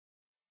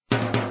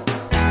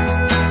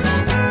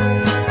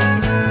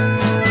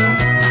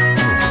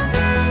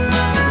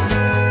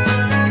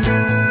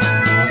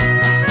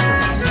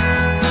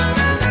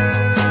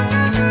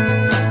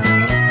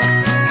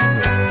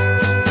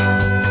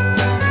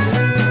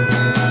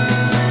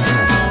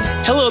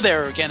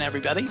there again,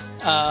 everybody,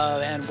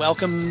 and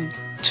welcome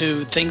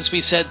to Things We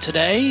Said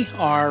Today,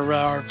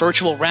 our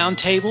virtual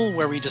roundtable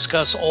where we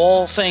discuss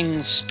all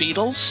things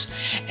Beatles.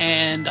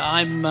 And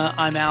I'm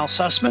Al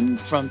Sussman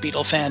from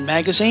Beatle Fan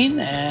Magazine,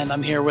 and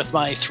I'm here with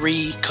my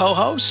three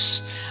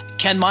co-hosts.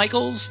 Ken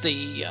Michaels,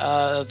 the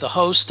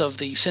host of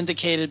the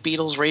syndicated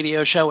Beatles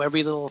radio show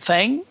Every Little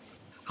Thing.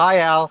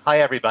 Hi, Al.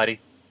 Hi, everybody.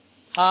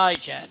 Hi,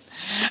 Ken.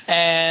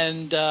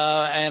 And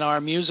our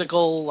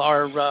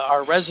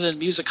resident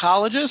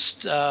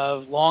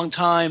musicologist,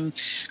 longtime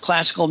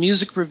classical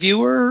music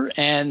reviewer,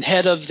 and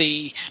head of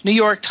the New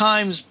York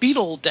Times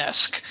Beatle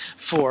desk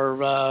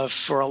for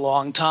a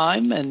long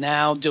time, and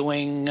now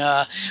doing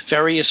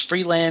various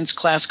freelance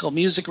classical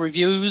music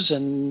reviews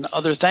and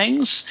other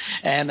things.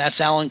 And that's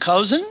Alan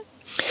Cozen.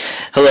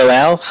 Hello,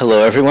 Al.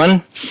 Hello,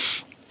 everyone.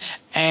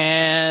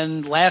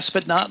 And last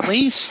but not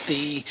least,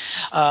 the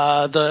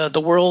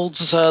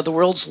world's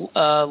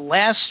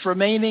last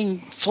remaining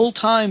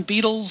full-time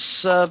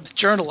Beatles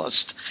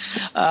journalist,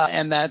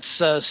 and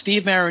that's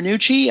Steve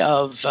Marinucci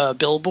of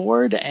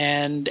Billboard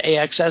and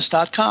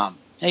AXS.com.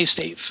 Hey,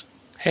 Steve.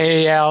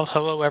 Hey, Al.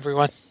 Hello,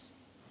 everyone.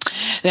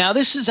 Now,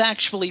 this is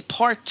actually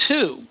part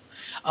two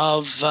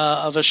of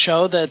a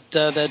show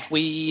that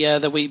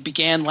we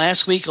began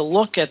last week. A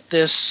look at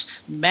this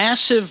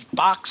massive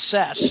box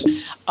set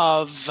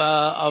of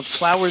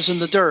Flowers in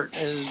the Dirt,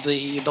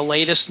 the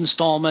latest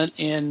installment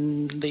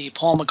in the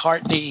Paul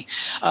McCartney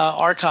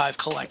archive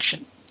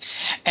collection.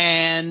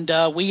 And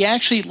we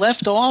actually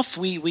left off.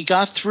 We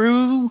got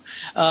through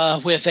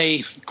with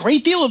a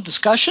great deal of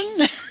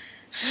discussion.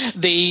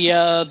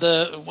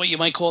 the what you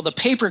might call the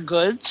paper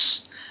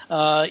goods.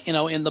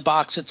 In the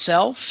box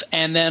itself,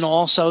 and then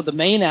also the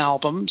main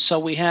album. So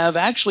we have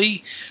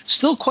actually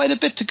still quite a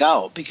bit to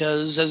go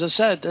because, as I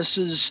said,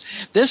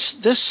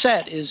 this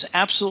set is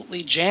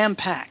absolutely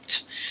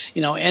jam-packed.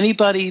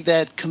 Anybody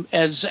that,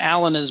 as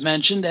Alan has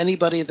mentioned,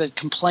 anybody that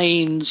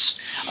complains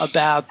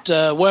about,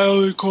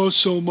 it costs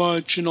so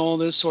much and all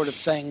this sort of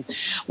thing.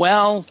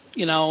 Well,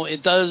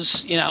 it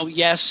does,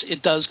 yes,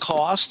 it does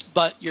cost,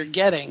 but you're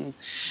getting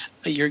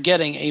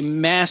a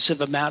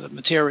massive amount of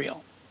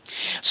material.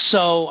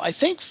 So I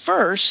think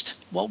first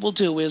what we'll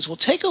do is we'll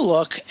take a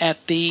look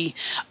at the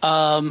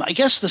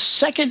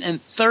second and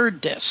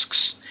third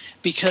discs,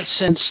 because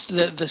since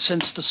the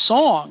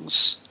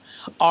songs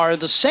are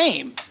the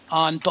same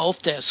on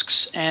both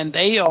discs, and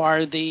they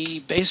are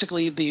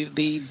basically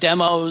the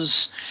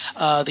demos,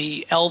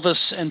 the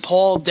Elvis and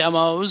Paul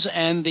demos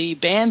and the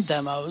band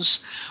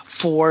demos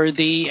for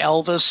the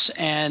Elvis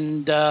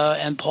and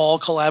Paul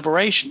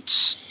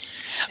collaborations,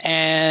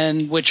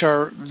 and which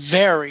are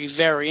very,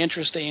 very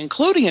interesting,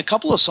 including a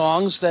couple of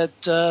songs that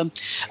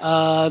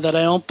I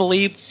don't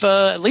believe,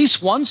 at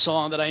least one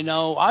song that I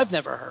know I've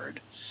never heard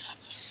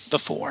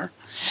before.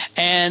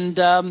 And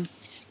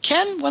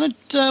Ken, why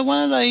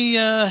don't I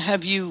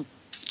have you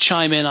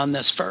chime in on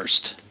this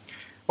first?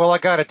 Well, I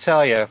got to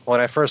tell you, when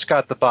I first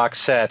got the box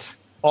set,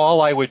 all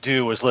I would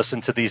do was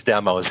listen to these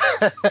demos,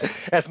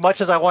 as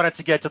much as I wanted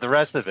to get to the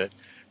rest of it,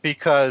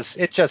 because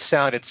it just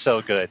sounded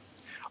so good.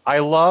 I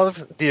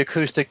love the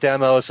acoustic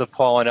demos of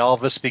Paul and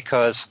Elvis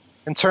because,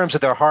 in terms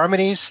of their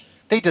harmonies,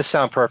 they just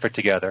sound perfect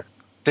together.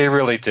 They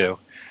really do.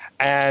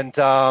 And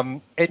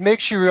it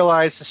makes you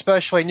realize,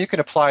 especially, and you can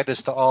apply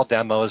this to all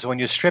demos, when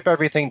you strip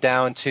everything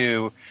down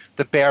to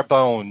the bare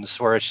bones,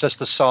 where it's just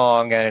a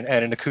song and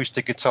an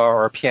acoustic guitar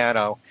or a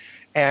piano,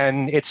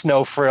 and it's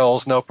no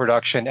frills, no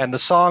production, and the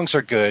songs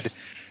are good,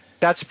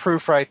 that's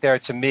proof right there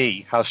to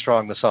me how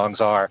strong the songs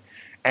are.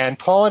 And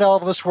Paul and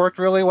Elvis worked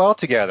really well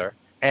together.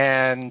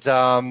 And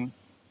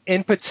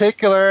in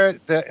particular,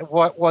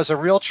 what was a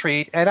real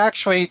treat, and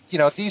actually,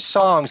 these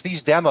songs,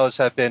 these demos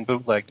have been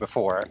bootlegged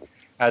before,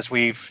 as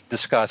we've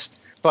discussed.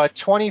 But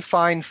 20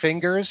 Fine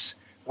Fingers,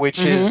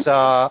 which is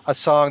a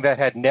song that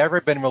had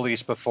never been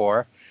released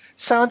before,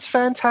 sounds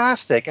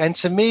fantastic. And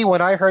to me,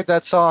 when I heard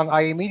that song,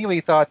 I immediately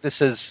thought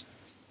this is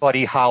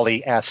Buddy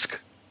Holly-esque.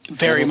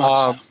 Very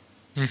much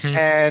so.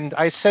 And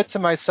I said to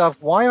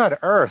myself, why on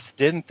earth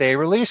didn't they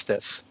release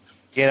this?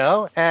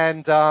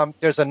 And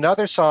there's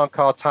another song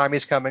called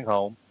Tommy's Coming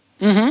Home,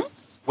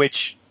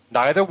 which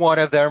neither one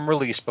of them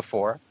released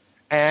before.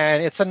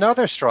 And it's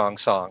another strong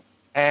song.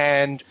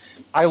 And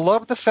I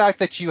love the fact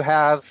that you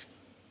have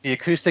the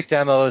acoustic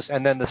demos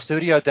and then the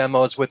studio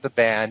demos with the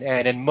band.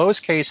 And in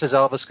most cases,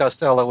 Elvis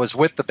Costello was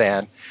with the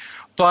band.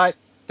 But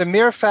the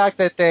mere fact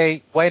that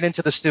they went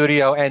into the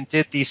studio and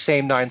did these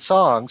same 9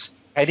 songs,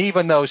 and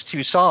even those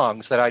 2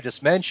 songs that I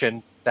just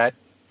mentioned that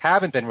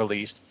haven't been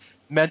released,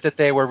 meant that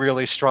they were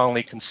really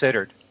strongly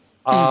considered.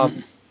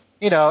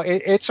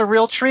 It's a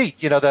real treat,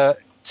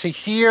 to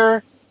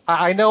hear.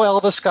 I know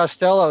Elvis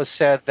Costello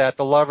said that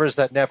The Lovers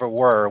That Never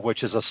Were,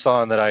 which is a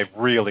song that I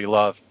really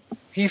love,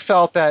 he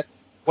felt that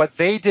what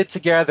they did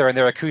together in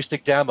their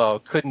acoustic demo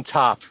couldn't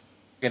top,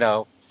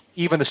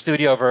 even the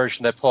studio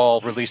version that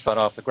Paul released on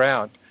Off the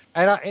Ground.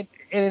 And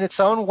in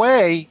its own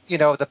way,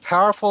 the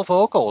powerful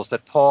vocals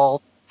that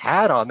Paul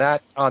had on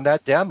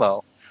that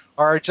demo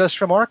are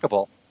just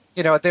remarkable.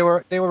 They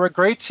were a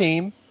great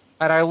team.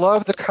 And I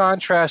love the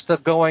contrast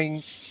of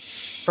going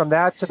from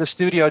that to the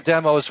studio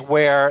demos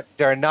where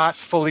they're not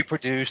fully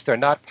produced, they're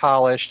not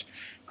polished.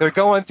 They're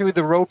going through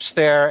the ropes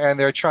there, and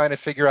they're trying to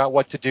figure out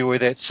what to do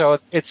with it. So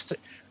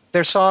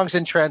they're songs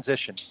in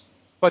transition,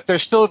 but they're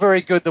still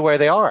very good the way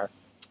they are.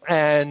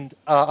 And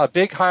a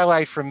big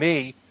highlight for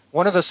me,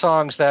 one of the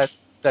songs that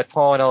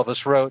Paul and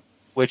Elvis wrote,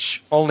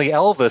 which only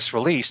Elvis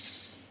released,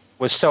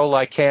 was So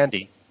Like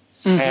Candy.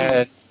 Mm-hmm.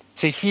 And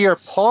to hear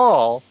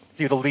Paul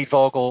do the lead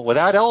vocal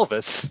without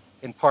Elvis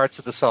in parts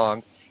of the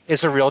song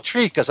is a real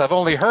treat, because I've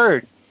only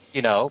heard,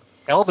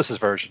 Elvis's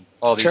version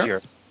all these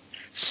years.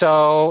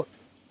 So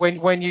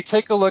when you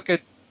take a look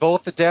at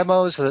both the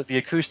demos, the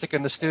acoustic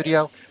and the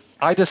studio,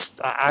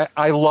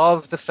 I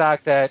love the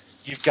fact that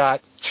you've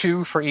got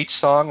two for each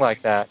song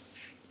like that,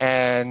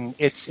 and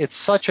it's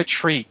such a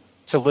treat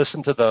to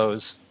listen to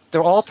those.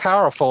 They're all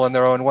powerful in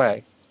their own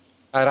way,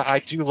 and I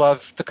do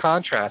love the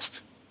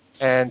contrast.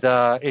 And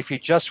if you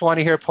just want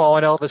to hear Paul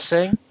and Elvis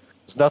sing,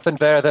 there's nothing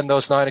better than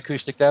those 9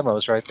 acoustic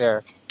demos right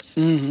there.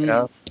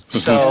 Mm-hmm.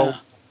 So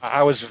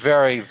I was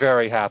very,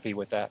 very happy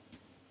with that.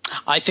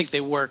 I think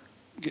they work.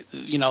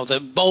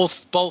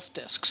 Both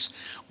discs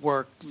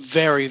work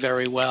very,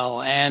 very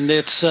well, and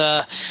it's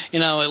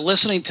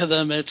listening to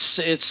them, it's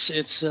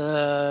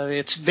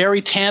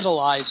very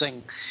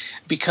tantalizing,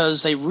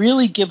 because they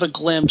really give a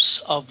glimpse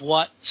of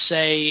what,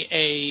 say,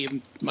 a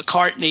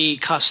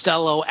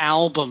McCartney-Costello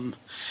album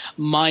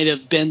might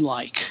have been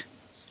like.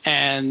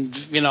 And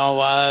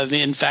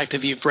in fact,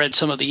 if you've read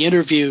some of the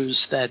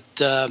interviews that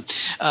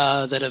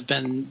have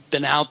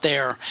been out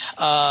there,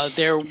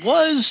 there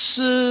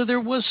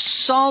was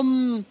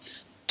some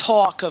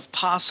talk of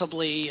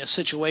possibly a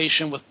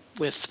situation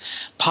with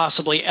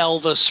possibly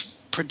Elvis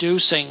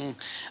producing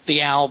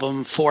the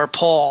album for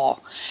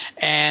Paul,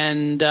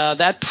 and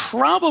that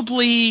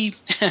probably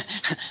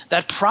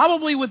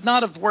would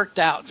not have worked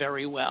out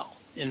very well.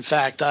 In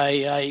fact,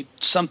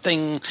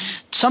 something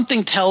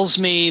tells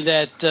me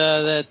that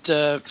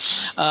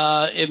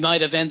it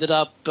might have ended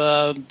up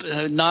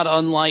not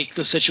unlike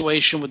the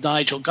situation with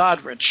Nigel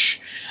Godrich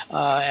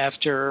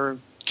after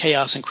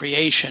Chaos and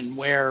Creation,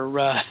 where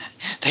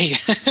they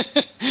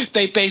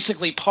they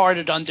basically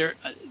parted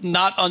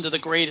not under the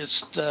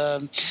greatest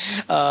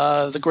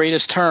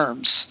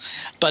terms.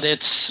 But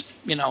it's,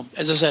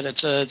 as I said,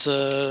 it's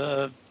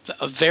a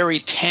very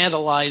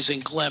tantalizing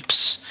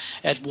glimpse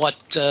at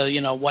what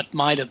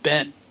might have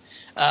been.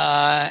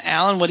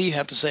 Alan, what do you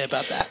have to say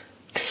about that?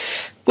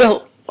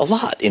 Well, a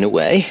lot, in a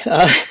way.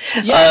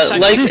 Yes,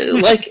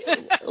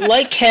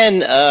 like Ken,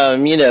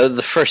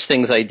 the first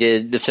thing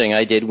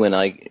I did when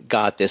I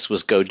got this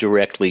was go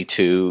directly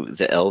to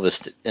the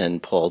Elvis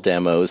and Paul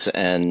demos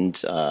and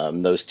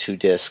those 2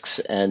 discs,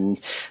 and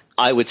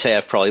I would say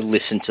I've probably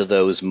listened to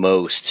those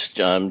most,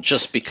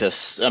 just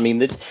because,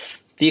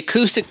 the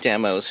acoustic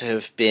demos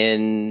have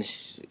been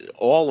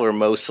all or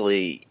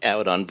mostly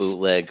out on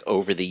bootleg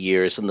over the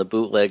years, and the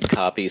bootleg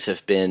copies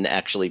have been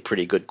actually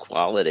pretty good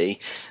quality.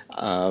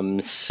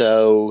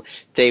 So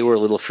they were a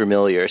little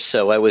familiar.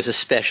 So I was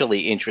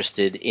especially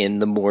interested in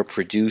the more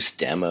produced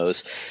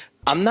demos.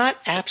 I'm not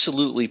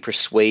absolutely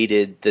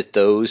persuaded that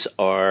those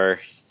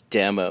are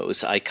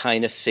demos. I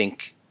kind of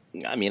think,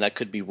 I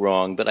could be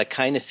wrong, but I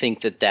kind of think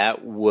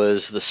that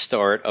was the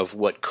start of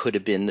what could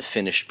have been the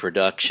finished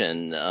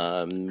production.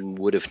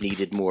 Would have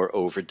needed more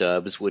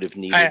overdubs, would have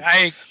needed...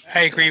 I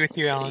agree with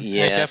you, Alan.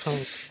 Yeah. I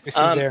definitely with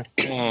you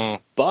there.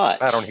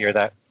 But... I don't hear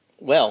that.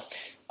 Well,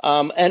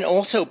 and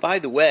also, by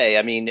the way,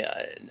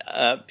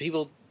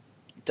 people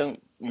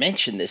don't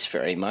mention this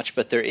very much,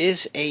 but there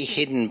is a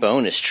hidden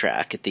bonus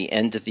track at the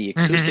end of the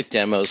acoustic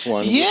demos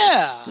one,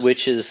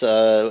 which is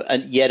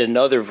yet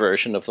another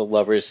version of The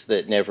Lovers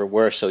That Never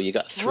Were. So you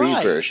got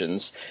 3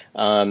 versions.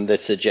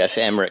 That's a Jeff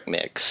Emmerich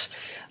mix.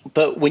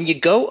 But when you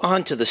go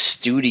on to the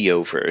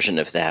studio version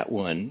of that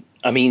one,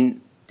 the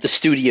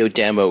studio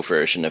demo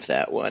version of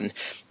that one,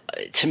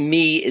 to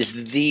me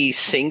is the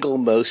single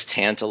most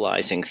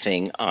tantalizing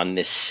thing on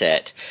this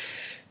set,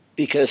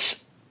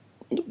 because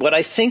what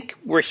I think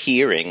we're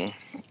hearing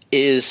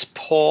is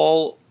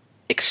Paul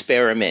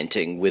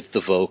experimenting with the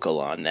vocal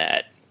on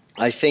that.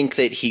 I think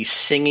that he's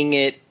singing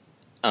it,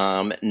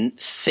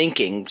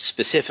 thinking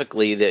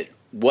specifically that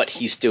what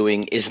he's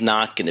doing is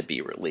not going to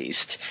be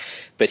released,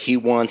 but he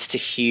wants to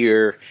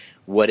hear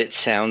what it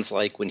sounds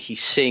like when he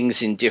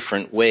sings in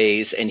different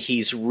ways, and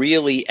he's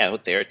really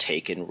out there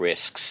taking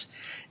risks.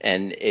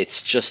 And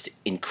it's just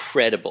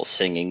incredible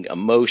singing,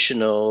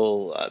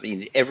 emotional.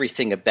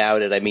 Everything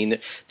about it.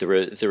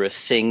 There are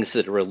things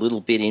that are a little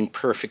bit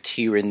imperfect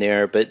here and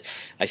there, but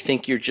I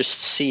think you're just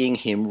seeing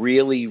him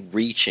really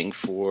reaching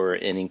for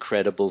an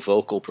incredible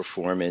vocal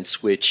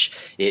performance, which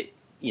it,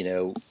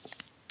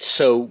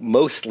 so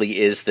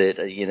mostly is that,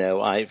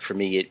 for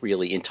me, it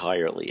really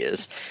entirely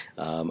is.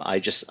 I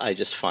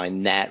just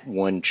find that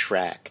one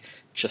track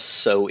just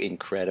so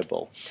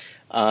incredible.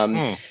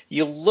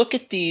 You look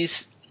at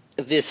these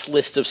this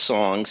list of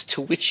songs,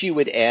 to which you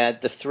would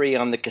add the 3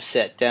 on the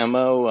cassette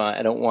demo,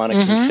 I Don't Want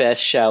to Confess,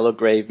 Shallow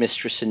Grave,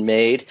 Mistress and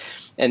Maid.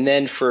 And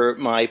then for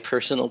my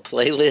personal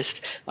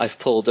playlist, I've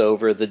pulled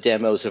over the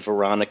demos of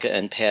Veronica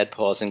and Pad,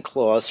 Paws, and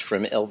Claws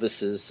from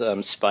Elvis's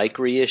Spike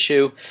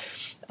reissue.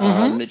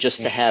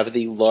 Just to have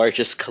the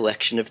largest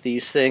collection of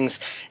these things.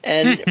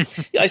 And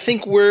I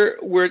think we're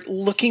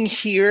looking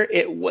here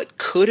at what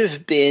could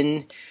have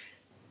been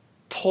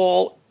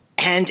Paul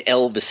and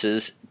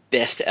Elvis's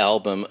best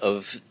album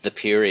of the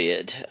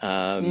period.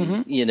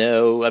 You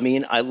know, I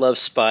mean, I love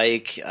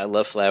Spike, I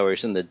love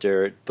Flowers in the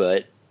Dirt,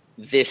 but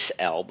this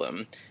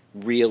album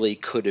really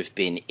could have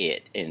been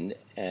it.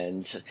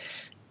 And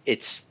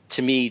it's,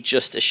 to me,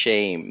 just a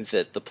shame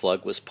that the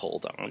plug was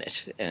pulled on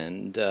it.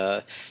 And,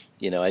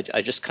 you know,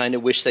 I just kind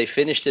of wish they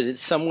finished it.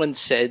 Someone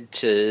said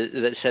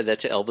that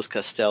to Elvis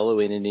Costello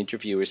in an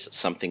interview or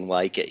something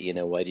like it. You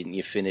know, why didn't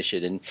you finish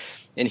it? And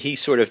he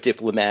sort of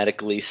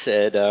diplomatically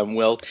said,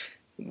 well,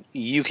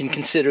 you can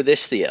consider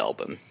this the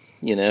album.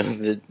 You know,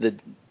 the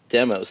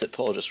demos that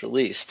Paul just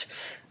released,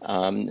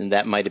 and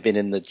that might have been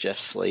in the Jeff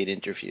Slade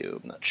interview.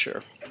 I'm not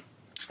sure.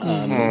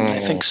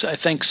 I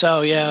think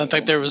so. Yeah. In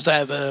fact, there was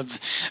that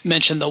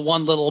mentioned the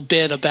one little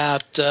bit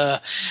about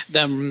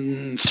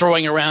them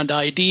throwing around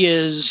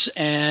ideas,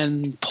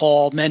 and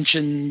Paul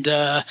mentioned,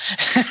 "Why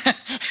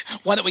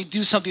don't we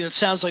do something that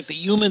sounds like the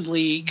Human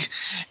League?"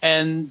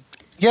 And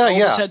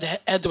Elvis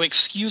had to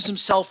excuse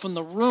himself from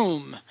the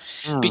room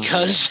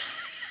because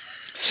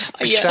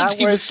he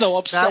was so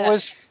upset. That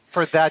was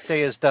for That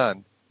Day Is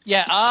Done.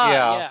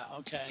 Yeah.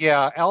 Okay.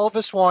 Yeah.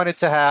 Elvis wanted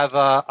to have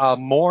a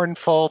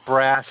mournful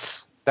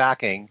brass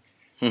backing,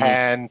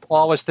 and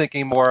Paul was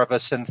thinking more of a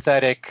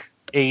synthetic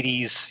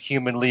 80s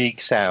Human League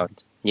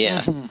sound.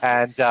 Yeah.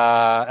 And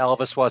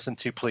Elvis wasn't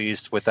too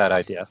pleased with that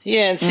idea.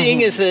 Yeah, and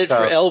seeing as that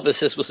for Elvis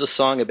this was a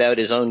song about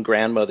his own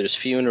grandmother's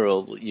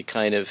funeral, you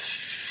kind of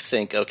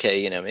think, okay,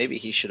 you know, maybe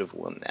he should have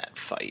won that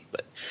fight.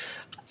 But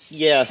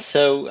yeah,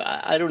 so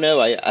I don't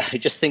know. I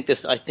just think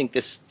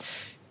this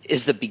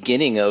is the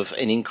beginning of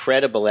an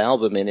incredible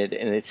album, and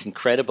it's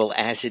incredible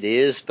as it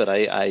is, but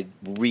I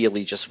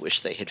really just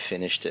wish they had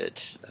finished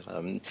it.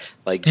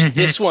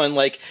 This one,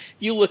 like,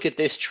 you look at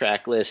this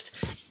track list,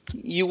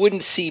 you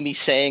wouldn't see me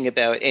saying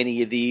about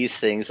any of these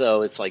things,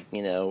 oh, it's like,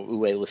 you know,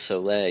 Oué Le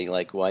Soleil,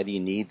 like, why do you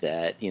need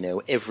that? You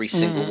know, every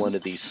single one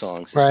of these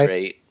songs is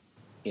great,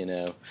 you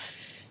know.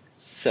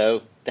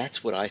 So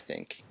that's what I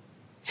think.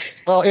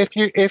 Well,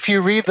 if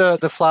you read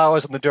the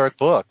Flowers in the Dirt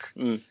book,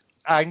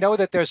 I know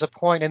that there's a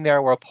point in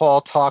there where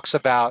Paul talks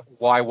about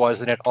why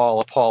wasn't it all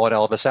a Paul and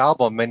Elvis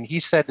album, and he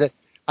said that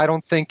I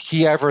don't think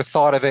he ever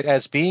thought of it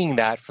as being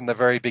that from the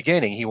very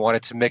beginning. He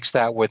wanted to mix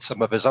that with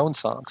some of his own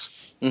songs.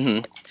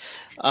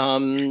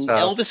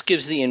 Elvis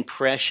gives the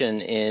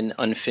impression in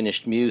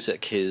Unfinished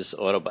Music, his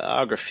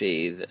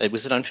autobiography.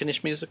 Was it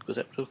Unfinished Music? Was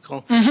that what it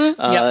was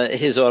called?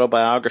 His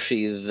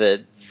autobiography,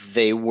 that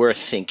they were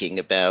thinking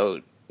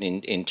about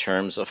in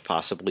terms of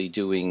possibly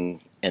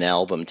doing an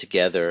album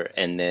together,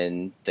 and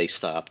then they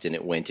stopped and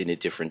it went in a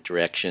different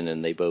direction,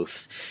 and they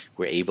both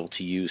were able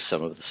to use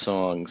some of the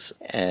songs.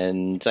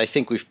 And I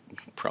think we've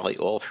probably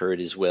all heard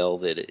as well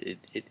that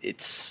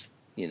it's,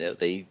 you know,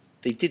 they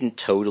didn't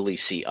totally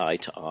see eye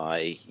to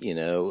eye, you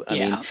know. I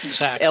mean,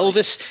 exactly.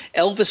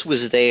 Elvis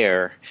was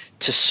there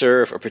to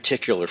serve a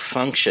particular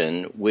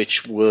function,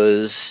 which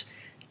was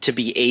to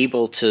be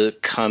able to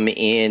come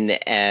in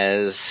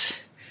as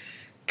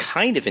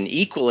kind of an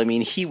equal. I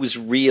mean, he was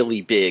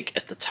really big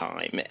at the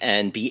time,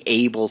 and be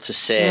able to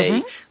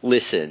say,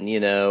 listen, you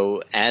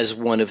know, as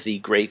one of the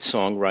great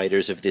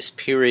songwriters of this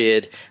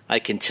period, I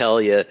can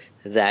tell you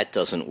that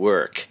doesn't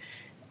work.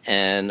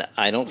 And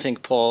I don't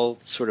think Paul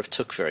sort of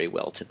took very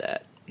well to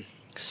that.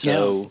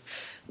 So,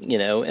 you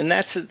know, and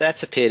that's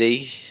a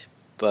pity,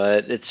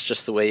 but it's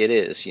just the way it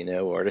is, you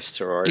know.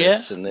 Artists are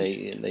artists, and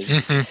they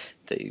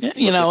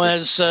you know,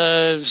 as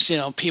you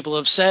know, people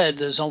have said,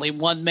 there's only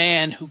one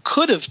man who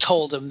could have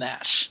told him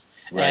that,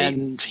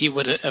 and he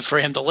would for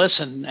him to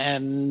listen,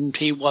 and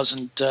he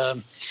wasn't,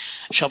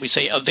 shall we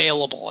say,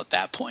 available at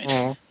that point.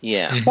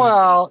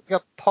 Well,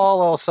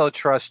 Paul also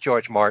trusts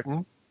George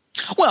Martin.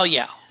 Well,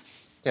 yeah.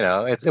 You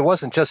know, it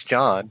wasn't just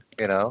John.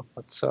 You know,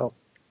 so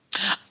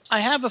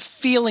I have a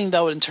feeling,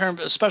 though,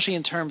 especially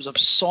in terms of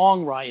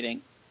songwriting,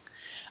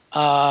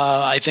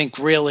 I think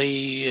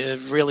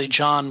really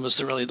John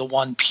was really the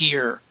one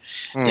peer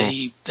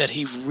that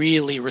he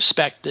really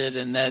respected,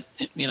 and that,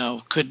 you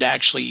know, could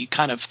actually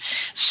kind of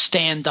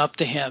stand up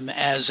to him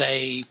as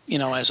a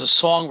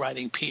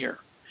songwriting peer.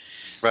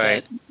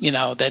 Right. That, you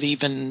know, that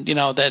even, you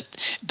know, that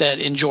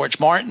in George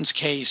Martin's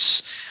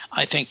case,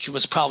 I think it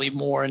was probably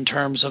more in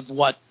terms of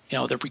what, you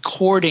know, the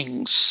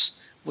recordings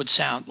would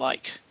sound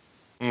like.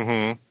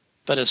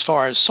 But as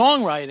far as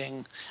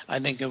songwriting, I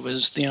think it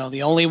was, you know,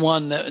 the only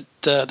one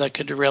that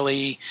could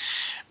really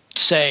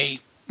say,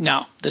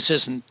 no, this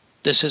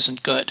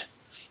isn't good.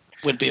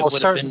 Would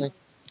have been.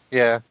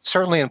 Yeah,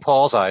 certainly in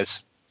Paul's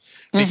eyes,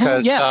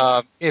 because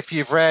if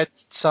you've read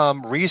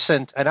some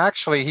recent, and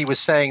actually he was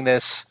saying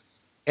this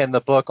in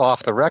the book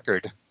Off the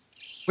Record,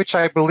 which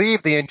I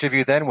believe the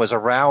interview then was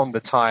around the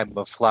time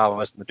of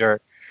Flowers in the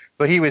Dirt.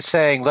 But he was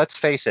saying, let's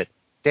face it,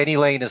 Denny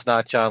Lane is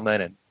not John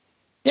Lennon.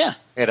 Yeah.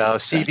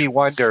 Stevie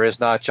Wonder is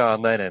not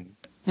John Lennon.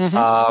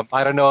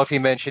 I don't know if he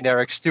mentioned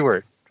Eric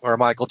Stewart or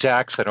Michael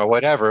Jackson or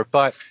whatever,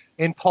 but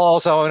in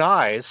Paul's own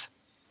eyes,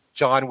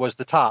 John was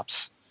the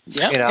tops.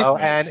 Yeah.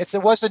 And it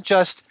wasn't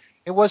just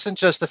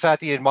the fact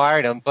that he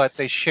admired him, but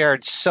they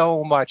shared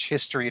so much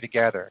history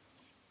together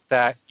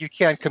that you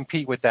can't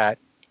compete with that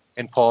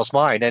in Paul's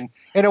mind. And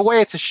in a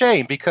way, it's a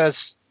shame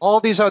because all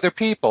these other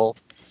people,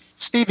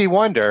 Stevie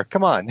Wonder,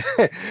 come on,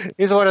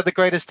 is one of the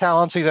greatest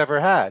talents we've ever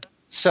had.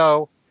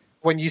 So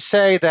when you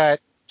say that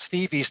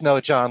Stevie's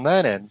no John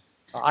Lennon,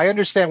 I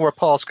understand where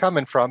Paul's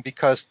coming from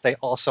because they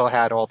also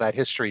had all that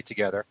history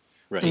together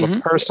from a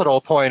personal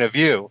point of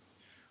view.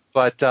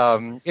 But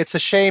it's a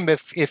shame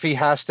if he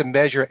has to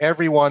measure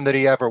everyone that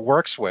he ever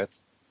works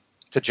with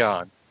to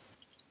John.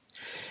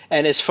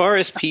 And as far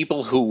as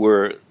people who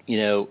were,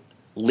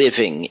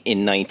 living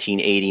in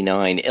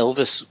 1989,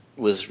 Elvis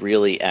was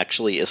really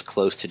actually as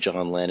close to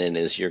John Lennon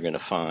as you're going to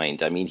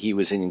find. I mean, he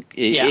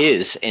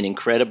is an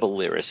incredible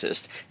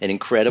lyricist, an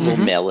incredible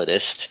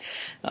melodist.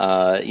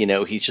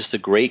 He's just a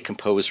great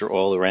composer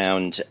all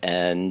around.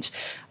 And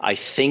I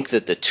think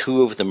that the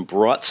two of them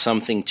brought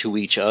something to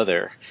each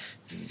other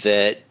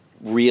that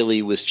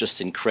really was just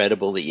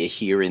incredible that you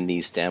hear in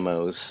these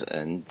demos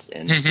and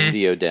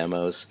studio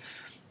demos.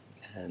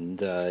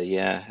 And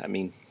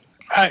I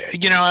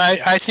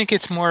think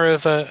it's more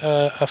of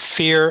a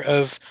fear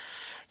of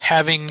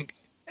having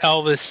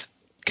Elvis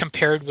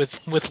compared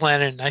with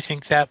Lennon. I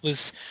think that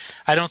was.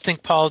 I don't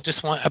think Paul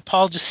just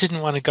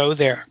didn't want to go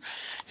there,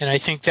 and I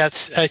think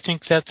that's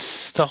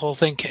the whole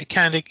thing.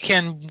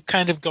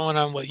 Kind of going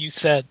on what you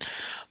said.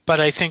 But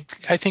I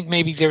think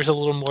maybe there's a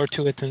little more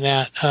to it than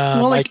that.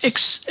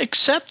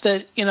 Except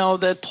that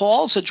that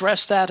Paul's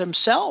addressed that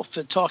himself,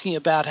 talking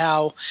about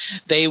how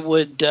they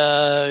would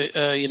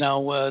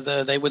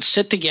they would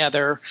sit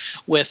together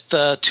with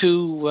the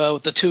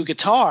two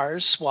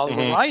guitars while they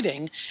were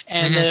writing,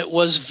 and it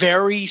was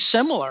very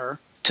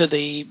similar to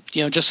the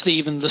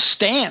even the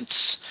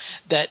stance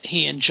that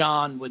he and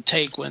John would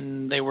take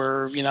when they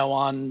were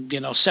on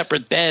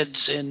separate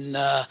beds in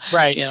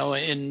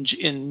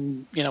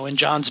in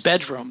John's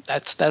bedroom,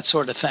 that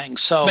sort of thing.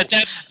 So but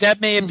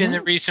that may have been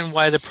the reason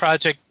why the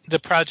project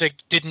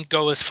didn't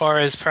go as far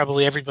as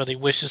probably everybody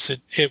wishes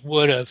it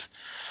would have,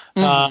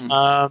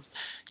 to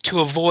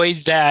avoid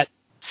that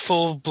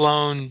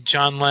full-blown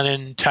John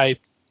Lennon type.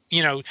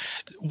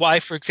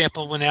 Why, for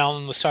example, when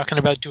Alan was talking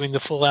about doing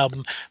the full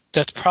album,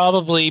 that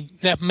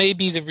may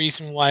be the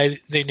reason why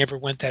they never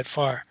went that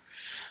far.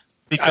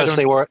 Because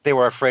they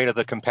were afraid of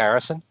the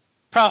comparison?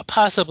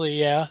 Possibly,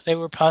 yeah. They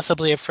were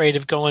possibly afraid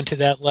of going to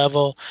that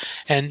level,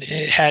 and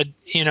had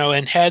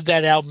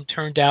that album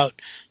turned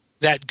out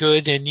that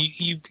good, and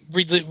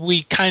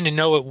we kind of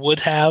know it would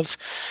have.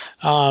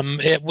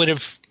 It would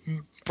have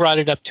brought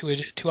it up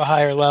to a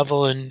higher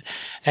level and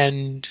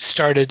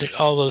started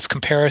all those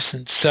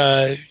comparisons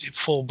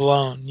full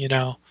blown.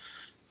 I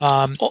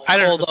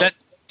don't know. That's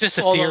just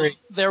a theory.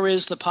 There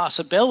is the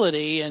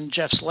possibility, and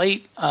Jeff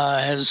Slate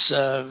has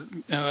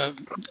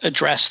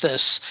addressed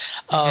this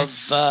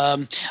of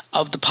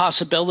the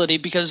possibility,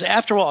 because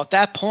after all, at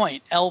that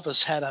point,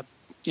 Elvis had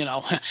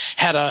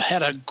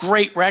a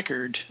great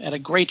record and a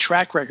great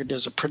track record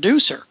as a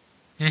producer.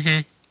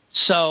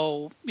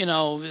 So,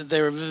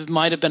 there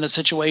might have been a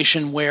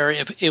situation where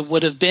it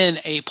would have been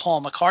a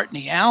Paul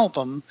McCartney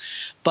album,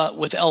 but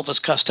with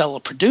Elvis Costello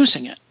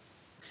producing it,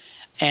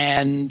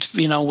 and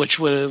which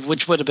would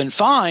have been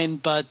fine.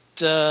 But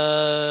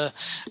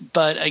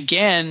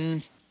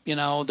again,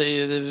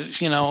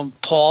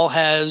 Paul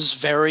has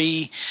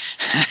very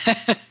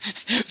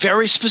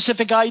very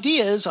specific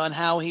ideas on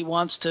how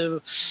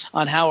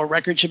a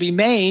record should be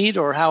made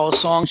or how a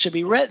song should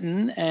be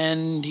written,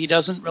 and he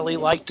doesn't really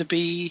like to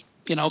be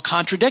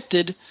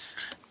contradicted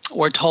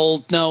or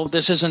told, no,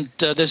 this isn't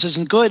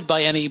good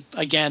by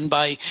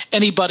anybody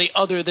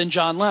other than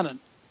John Lennon.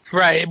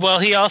 Right. Well,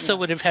 he also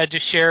would have had to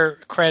share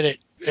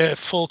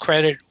full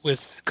credit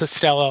with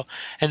Costello,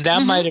 and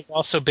that might have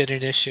also been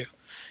an issue.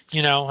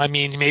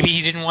 Maybe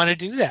he didn't want to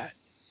do that.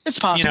 It's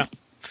possible.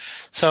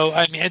 So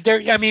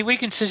we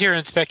can sit here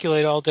and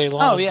speculate all day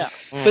long. Oh yeah.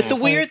 But the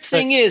weird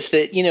thing is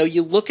that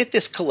you look at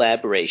this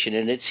collaboration,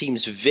 and it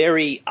seems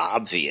very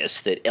obvious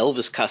that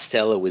Elvis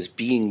Costello was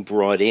being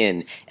brought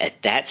in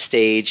at that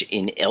stage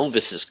in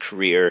Elvis's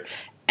career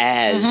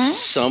as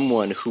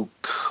someone who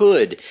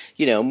could,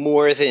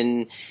 more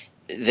than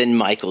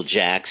Michael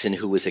Jackson,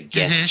 who was a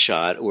guest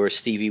shot, or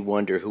Stevie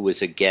Wonder, who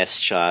was a guest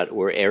shot,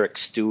 or Eric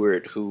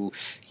Stewart, who,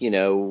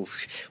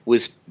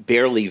 was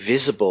barely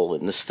visible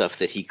in the stuff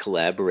that he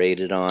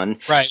collaborated on.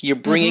 Right. You're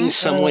bringing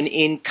someone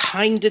in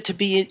kind of to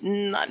be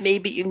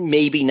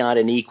maybe not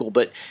an equal,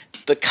 but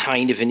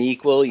kind of an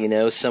equal,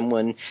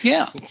 someone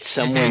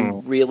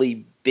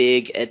really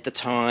big at the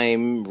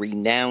time,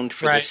 renowned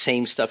for the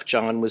same stuff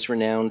John was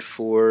renowned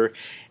for.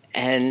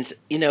 And,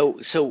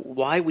 so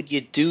why would you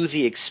do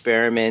the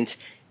experiment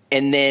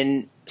and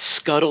then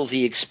scuttle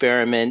the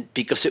experiment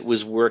because it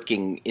was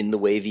working in the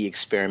way the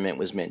experiment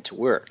was meant to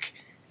work.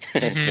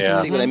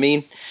 Yeah. See what I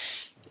mean?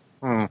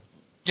 Hmm.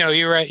 No,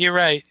 you're right. You're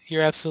right.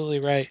 You're absolutely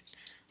right.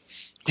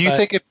 Do you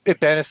think it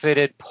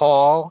benefited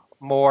Paul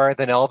more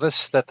than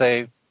Elvis that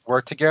they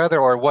worked together,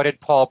 or what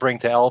did Paul bring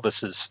to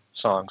Elvis's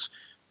songs?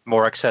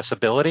 More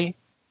accessibility?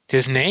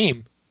 His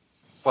name.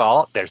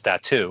 Well, there's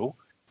that too.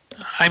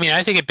 I mean,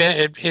 I think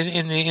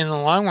in the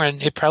long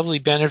run, it probably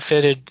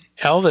benefited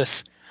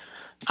Elvis.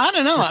 I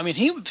don't know. I mean,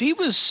 he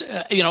was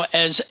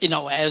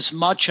as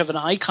much of an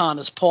icon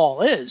as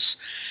Paul is.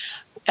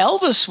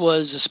 Elvis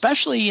was,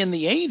 especially in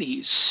the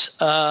 80s.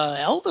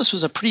 Elvis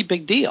was a pretty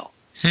big deal.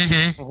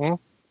 Mm-hmm.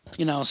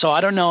 Mm-hmm. So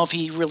I don't know if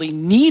he really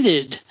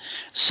needed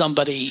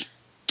somebody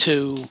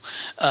to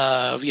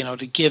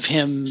to give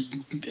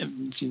him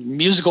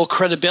musical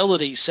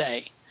credibility,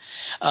 say.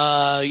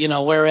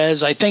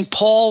 Whereas I think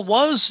Paul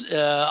was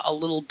a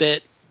little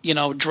bit,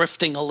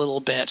 drifting a little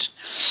bit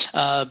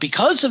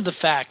because of the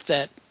fact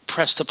that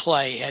Press to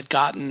Play had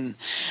gotten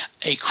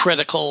a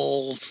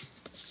critical,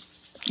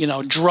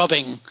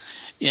 drubbing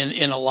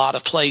in a lot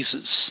of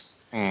places.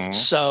 Mm.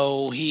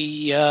 So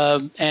he he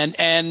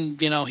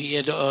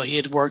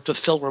had worked with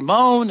Phil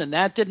Ramone, and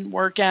that didn't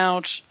work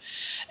out,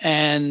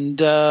 and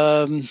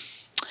so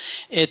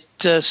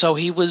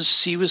he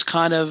was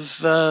kind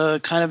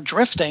of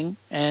drifting,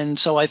 and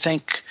so I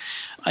think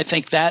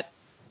that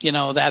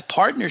that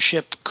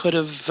partnership could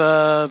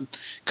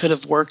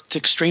have worked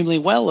extremely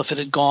well if it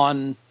had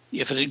gone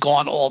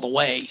all the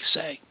way,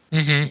 say.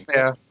 Mm-hmm.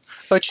 Yeah,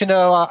 but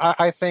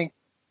I think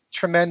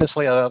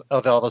tremendously of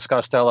Elvis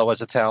Costello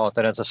as a talent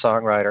and as a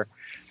songwriter,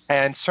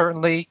 and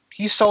certainly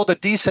he sold a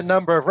decent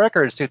number of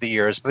records through the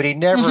years, but he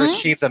never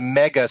achieved the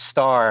mega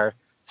star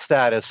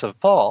status of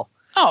Paul.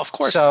 Oh, of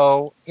course.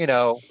 So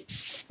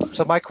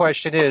so my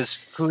question is,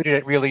 who did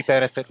it really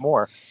benefit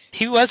more?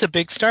 He was a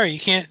big star. You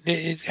can't.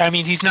 I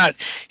mean, he's not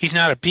a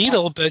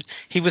Beatle, but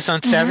he was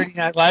on Saturday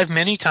Night Live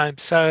many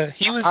times.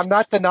 He was. I'm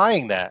not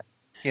denying that,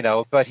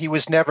 but he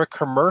was never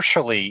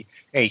commercially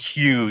a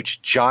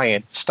huge,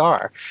 giant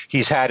star.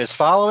 He's had his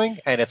following,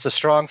 and it's a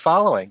strong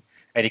following,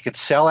 and he could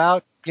sell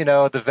out, the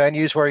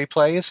venues where he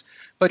plays,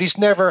 but he's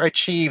never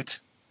achieved,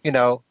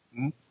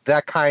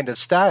 that kind of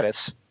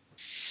status.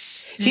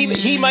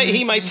 He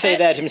might say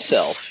that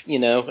himself,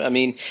 I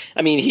mean,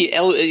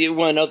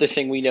 one other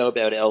thing we know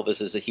about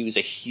Elvis is that he was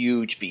a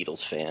huge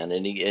Beatles fan,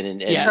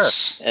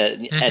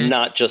 and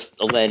not just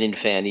a Lennon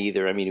fan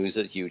either. I mean, he was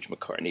a huge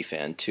McCartney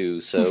fan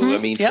too. So I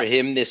mean, for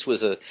him, this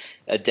was a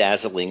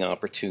dazzling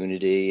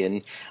opportunity.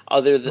 And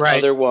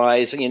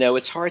otherwise,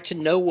 it's hard to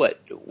know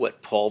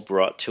what Paul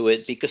brought to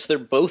it, because they're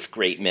both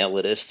great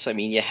melodists. I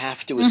mean, you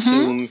have to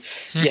assume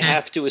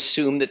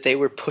that they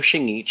were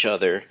pushing each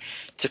other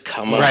to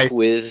come up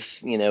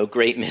with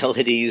great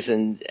melodies,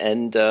 and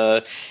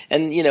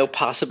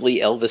possibly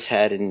Elvis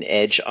had an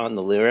edge on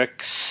the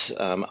lyrics.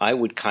 I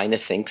would kind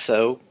of think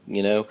so,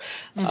 but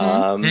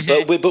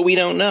we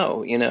don't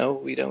know.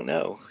 We don't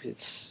know.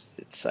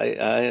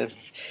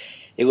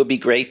 It would be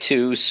great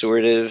to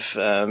sort of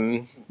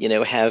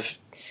have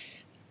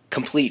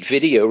complete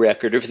video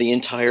record of the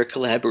entire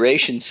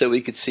collaboration, so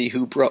we could see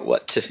who brought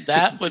what to.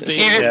 That would be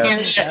either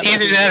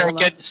that or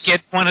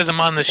get one of them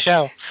on the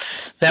show.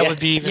 That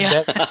would be even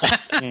better.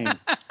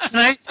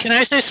 Can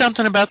I say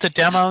something about the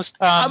demos?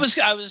 I was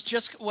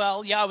just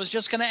going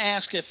to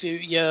ask if you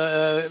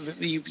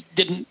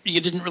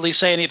didn't really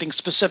say anything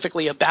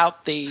specifically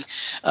about the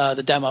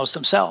demos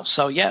themselves.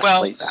 So yes,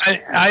 well, please.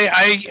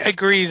 I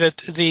agree that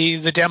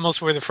the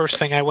demos were the first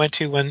thing I went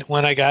to when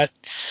I got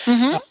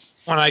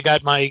when I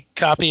got my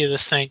copy of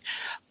this thing.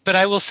 But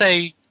I will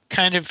say,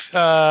 kind of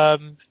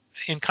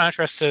in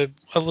contrast to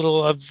a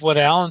little of what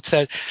Alan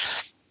said,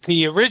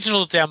 the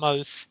original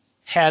demos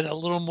had a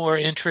little more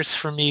interest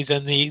for me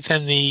than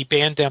the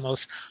band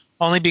demos,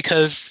 only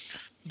because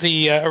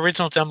the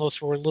original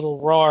demos were a little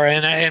raw.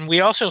 And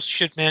we also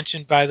should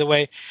mention, by the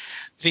way,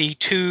 the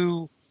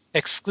two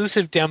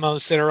exclusive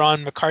demos that are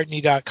on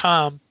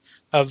McCartney.com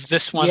of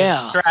this one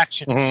and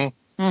Distractions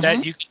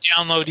that you can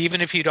download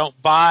even if you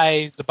don't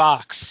buy the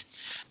box,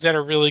 that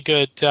are really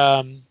good.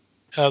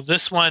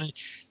 This one,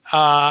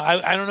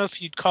 I don't know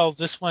if you'd call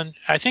this one,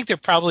 I think they're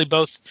probably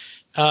both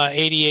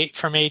 88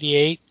 from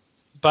 88.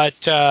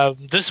 But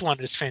this one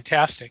is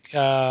fantastic.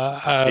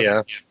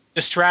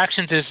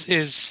 Distractions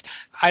is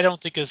I don't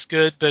think is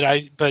good,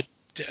 but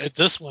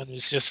this one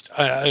is just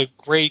a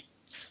great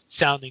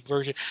sounding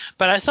version.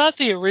 But I thought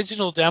the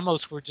original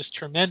demos were just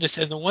tremendous,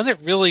 and the one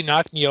that really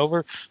knocked me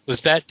over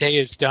was That Day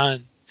Is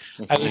Done.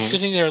 I was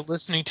sitting there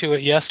listening to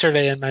it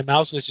yesterday, and my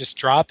mouth was just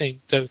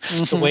dropping. The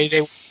way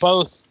they were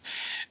both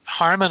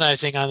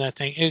harmonizing on that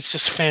thing, it's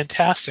just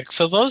fantastic.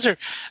 So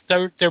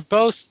they're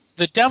both,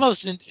 the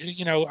demos,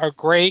 are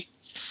great.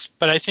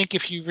 But I think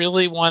if you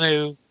really want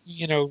to,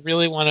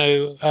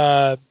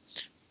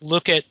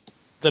 look at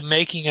the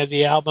making of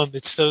the album,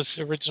 it's those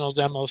original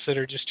demos that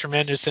are just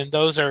tremendous, and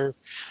those are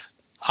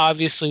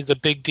obviously the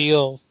big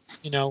deal,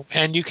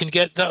 And you can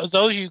get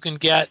those. You can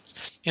get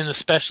in the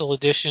special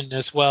edition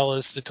as well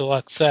as the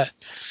deluxe set.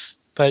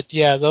 But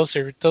yeah, those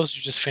are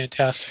just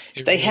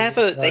fantastic. They have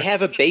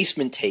a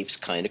basement tapes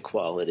kind of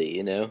quality,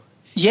 you know.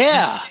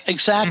 Yeah,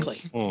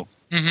 exactly.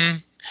 Mm-hmm.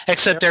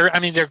 Except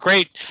they're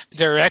great.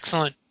 They're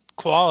excellent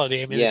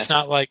quality. I mean, it's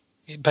not like,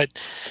 but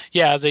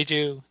yeah, they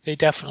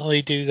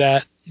definitely do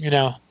that. You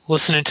know,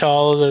 listening to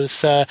all of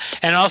those,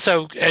 and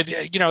also,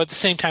 you know, at the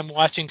same time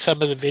watching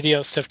some of the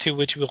video stuff too,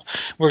 which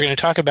we're going to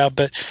talk about.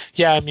 But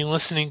yeah, I mean,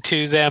 listening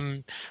to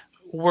them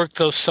work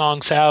those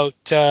songs out,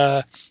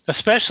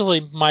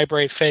 especially "My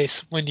Brave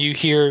Face," when you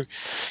hear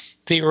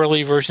the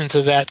early versions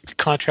of that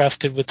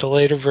contrasted with the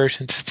later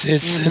versions,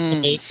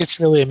 it's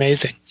really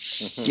amazing.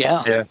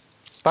 Yeah.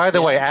 By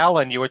the way,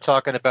 Alan, you were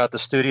talking about the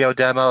studio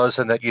demos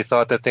and that you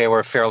thought that they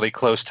were fairly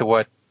close to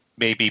what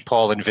maybe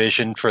Paul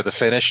envisioned for the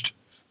finished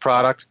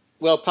product.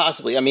 Well,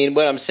 possibly. I mean,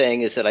 what I'm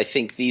saying is that I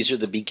think these are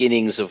the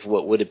beginnings of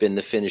what would have been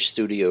the finished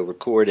studio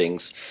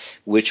recordings,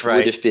 which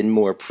would have been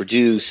more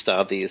produced,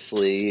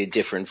 obviously,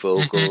 different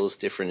vocals,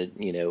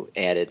 different, you know,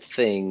 added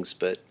things.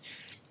 But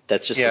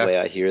that's just the way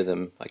I hear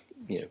them. Like,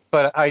 you know.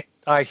 But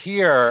I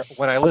hear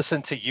when I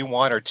listen to You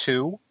Want Her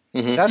Too,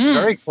 that's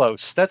very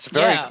close. That's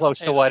very close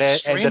to what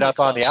ended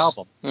up on the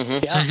album.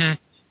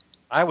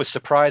 I was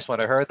surprised when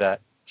I heard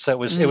that.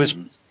 So it was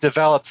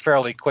developed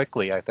fairly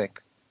quickly, I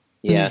think.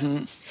 Yeah,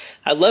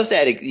 I love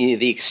that, you know,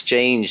 the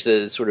exchange,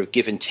 the sort of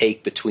give and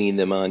take between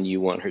them on "You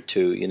Want Her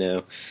Too." You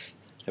know,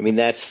 I mean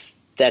that's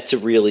a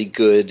really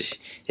good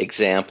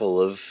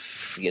example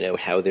of, you know,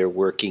 how their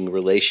working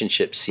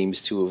relationship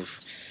seems to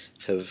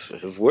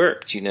have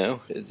worked. You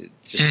know,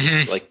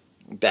 just like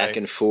back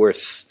and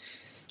forth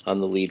on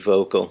the lead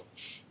vocal.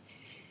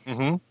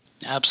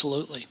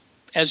 Absolutely,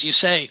 as you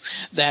say,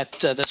 that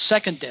the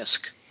second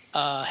disc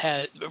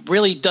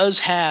really does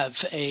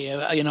have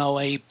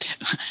a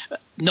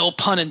no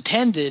pun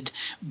intended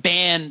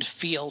band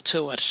feel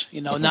to it. You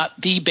know, not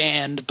the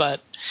band,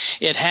 but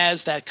it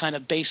has that kind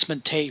of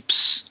basement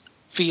tapes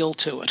feel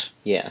to it.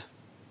 Yeah.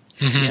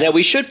 Now,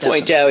 we should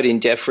point out, in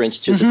deference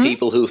to the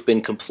people who've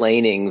been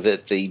complaining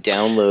that the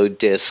download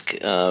disc,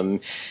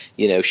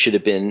 you know, should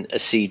have been a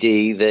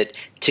CD, that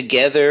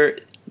together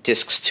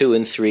discs 2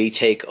 and 3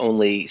 take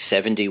only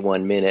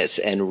 71 minutes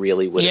and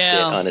really would have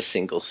fit on a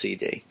single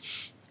CD.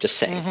 Just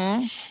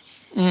saying.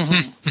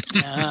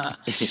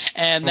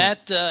 And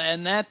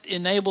that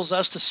enables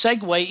us to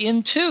segue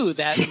into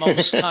that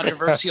most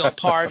controversial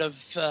part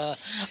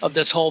of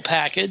this whole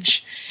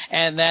package,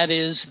 and that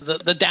is the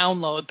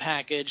download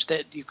package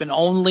that you can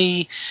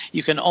only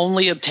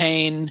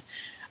obtain.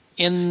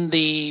 In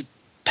the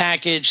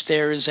package,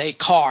 there is a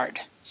card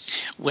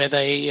with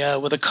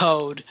a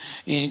code.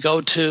 You can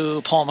go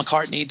to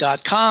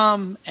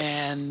paulmccartney.com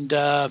and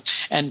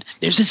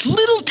there's this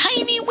little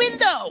tiny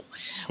window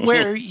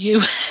where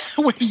you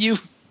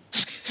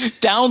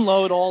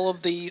download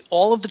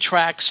all of the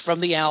tracks from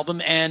the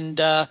album. And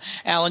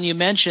Alan, you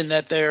mentioned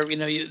that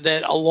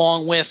that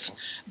along with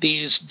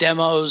these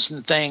demos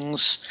and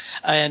things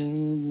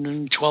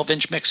and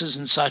 12-inch mixes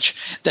and such,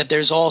 that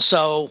there's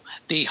also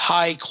the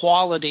high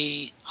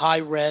quality, high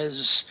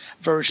res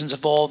versions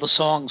of all the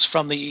songs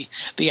from the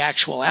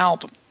actual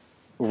album.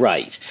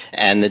 Right,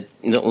 and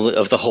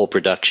of the whole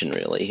production,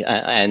 really,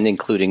 and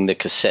including the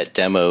cassette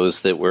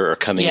demos that were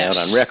coming out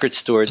on Record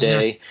Store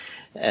Day.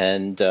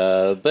 And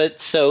but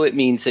so it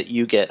means that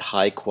you get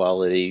high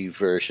quality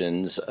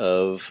versions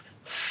of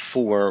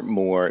 4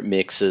 more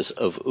mixes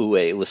of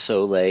Uwe Le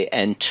Soleil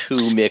and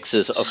 2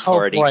 mixes of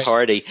Party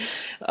Party.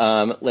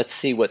 Let's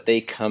see what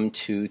they come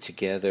to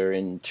together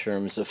in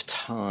terms of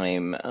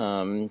time.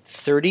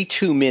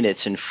 32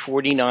 minutes and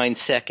 49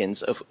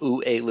 seconds of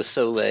Uwe Le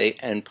Soleil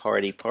and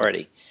Party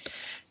Party.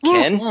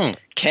 Ken?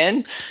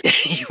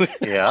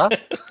 Yeah?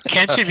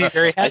 Ken should be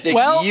very happy. I think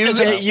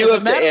you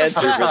have to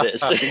answer for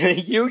this.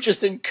 You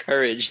just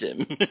encouraged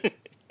him.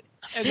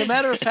 As a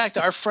matter of fact,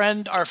 our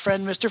friend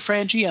Mr.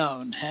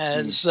 Frangione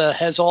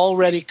has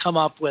already come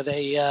up with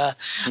a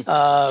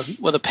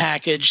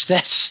package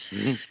that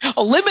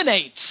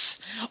eliminates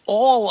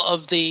all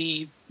of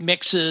the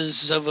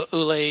mixes of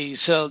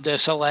Uwe de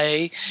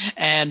Soleil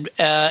and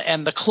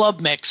the club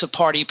mix of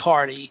Party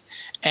Party,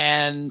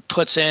 and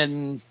puts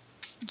in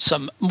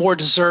some more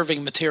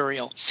deserving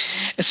material.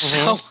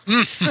 So,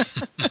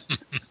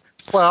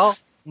 well,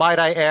 might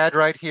I add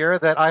right here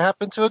that I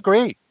happen to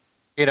agree.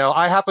 You know,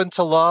 I happen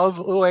to love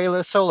Uwe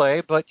Le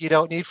Soleil, but you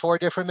don't need 4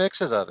 different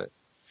mixes of it.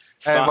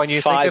 And when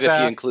you 5 think about,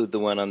 if you include the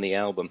one on the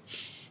album.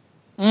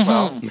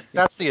 Well,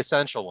 that's the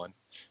essential one.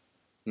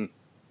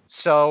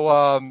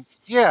 So,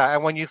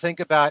 and when you think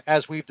about,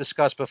 as we've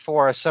discussed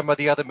before, some of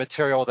the other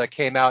material that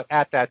came out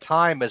at that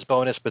time as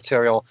bonus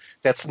material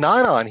that's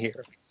not on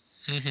here.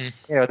 You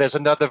know, there's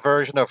another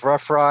version of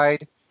Rough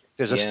Ride.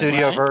 There's a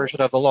studio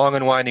version of The Long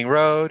and Winding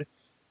Road.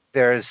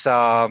 There's,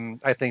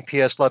 I think,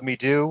 P.S. Love Me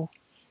Do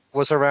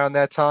was around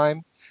that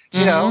time.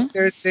 You know,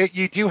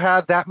 you do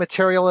have that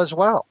material as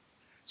well.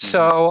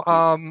 So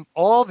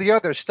all the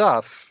other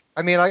stuff,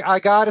 I mean, I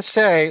got to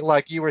say,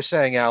 like you were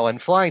saying, Alan,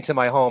 Flying to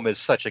My Home is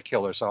such a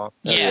killer song.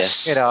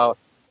 Yes. You know,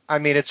 I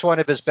mean, it's one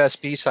of his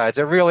best B-sides.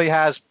 It really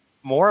has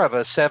more of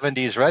a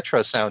 70s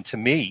retro sound to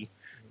me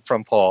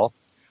from Paul.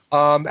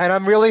 And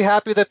I'm really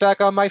happy that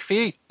Back on My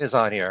Feet is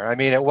on here. I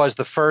mean, it was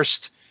the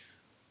first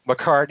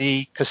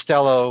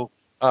McCartney-Costello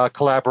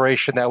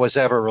collaboration that was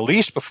ever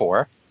released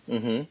before.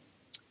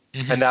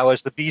 Mm-hmm. And that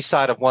was the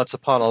B-side of Once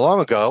Upon a Long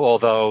Ago,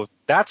 although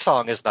that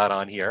song is not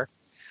on here.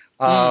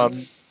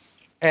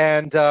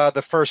 And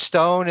The First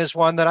Stone is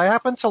one that I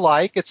happen to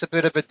like. It's a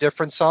bit of a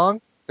different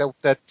song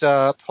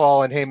that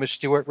Paul and Hamish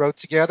Stewart wrote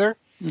together.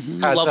 The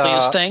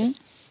Loveliest Thing.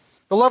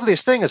 The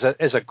Loveliest Thing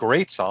is a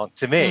great song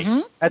to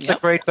me. That's a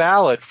great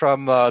ballad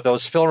from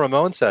those Phil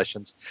Ramone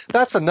sessions.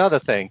 That's another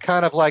thing,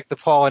 kind of like the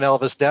Paul and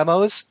Elvis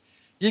demos.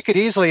 You could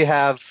easily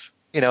have,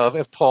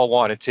 if Paul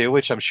wanted to,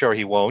 which I'm sure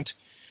he won't,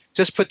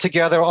 just put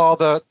together all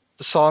the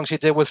songs he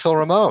did with Phil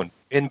Ramone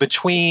in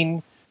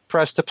between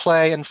Press to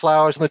Play and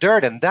Flowers in the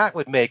Dirt, and that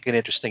would make an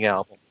interesting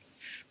album.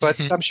 But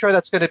I'm sure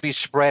that's going to be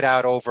spread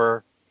out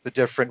over the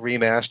different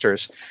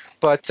remasters.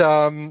 But,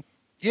 and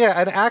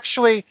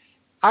actually,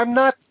 I'm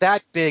not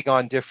that big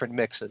on different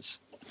mixes,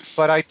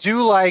 but I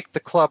do like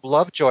the Club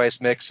Lovejoy's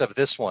mix of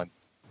this one.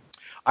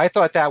 I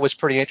thought that was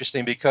pretty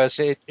interesting because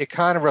it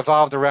kind of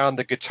revolved around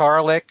the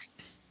guitar lick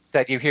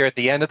that you hear at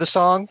the end of the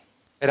song.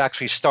 It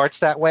actually starts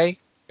that way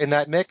in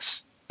that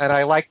mix, and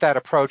I like that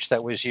approach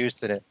that was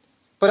used in it.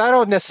 But I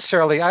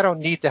don't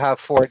need to have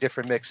 4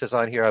 different mixes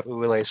on here of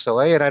Oulé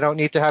Soleil, and I don't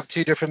need to have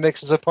 2 different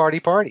mixes of Party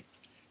Party,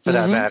 for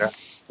that matter.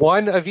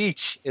 One of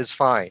each is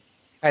fine.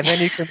 And then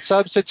you can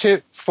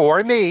substitute for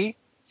me.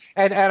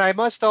 And I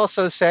must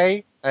also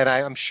say, and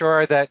I'm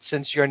sure that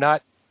since you're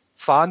not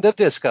fond of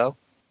disco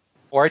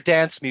or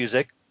dance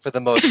music for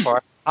the most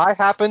part, I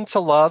happen to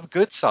love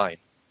Good Sign.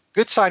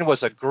 Good Sign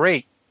was a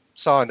great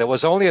song that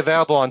was only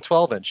available on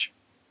 12-inch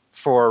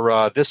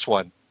for this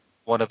one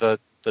of the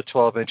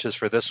 12 inches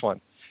for this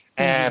one.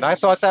 And I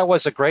thought that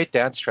was a great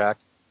dance track.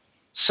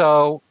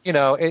 So,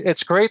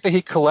 it's great that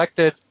he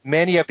collected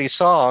many of these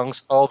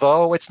songs,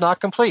 although it's not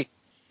complete.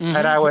 And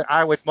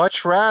I would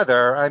much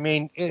rather, I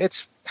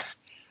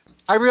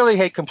really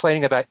hate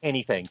complaining about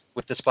anything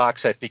with this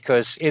box set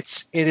because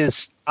it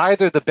is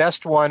either the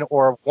best one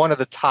or one of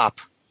the top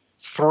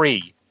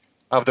 3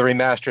 of the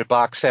remastered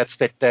box sets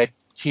that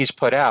he's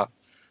put out.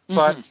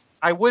 But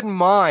I wouldn't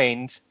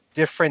mind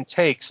different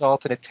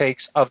alternate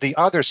takes of the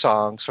other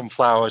songs from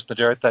Flowers in the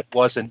Dirt that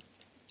wasn't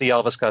the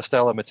Elvis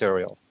Costello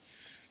material.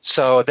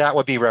 So that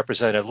would be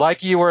represented.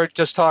 Like you were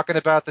just talking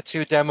about the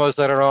 2 demos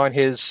that are on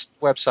his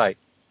website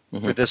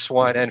for this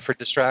one and for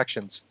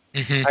Distractions.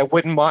 I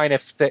wouldn't mind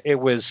if it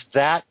was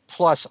that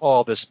plus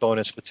all this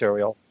bonus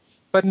material.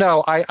 But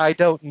no, I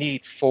don't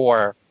need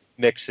 4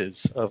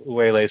 mixes of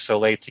Uele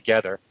Soleil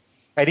together.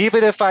 And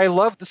even if I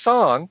love the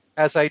song,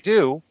 as I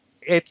do,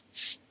 it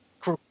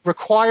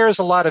requires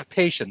a lot of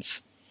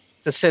patience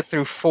to sit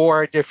through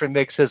 4 different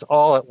mixes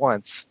all at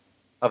once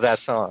of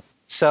that song.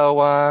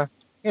 So,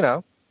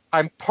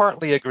 I'm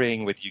partly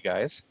agreeing with you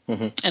guys.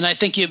 And I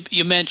think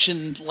you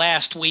mentioned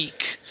last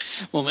week,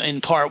 well,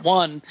 in part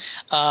 1,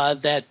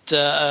 that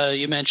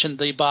you mentioned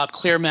the Bob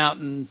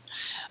Clearmountain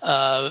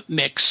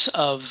mix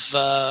of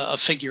A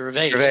Figure of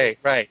Eight.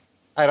 Right.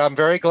 And I'm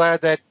very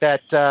glad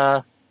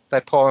that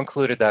Paul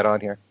included that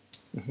on here.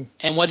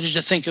 And what did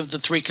you think of the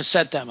 3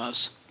 cassette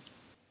demos?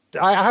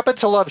 I happen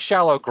to love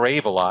Shallow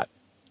Grave a lot.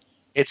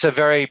 It's a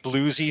very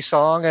bluesy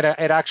song, and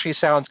it actually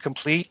sounds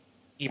complete,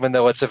 even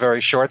though it's a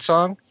very short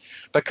song.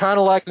 But kind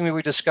of like when we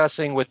were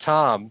discussing with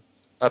Tom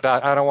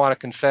about I Don't Want to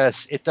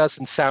Confess, it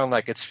doesn't sound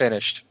like it's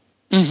finished.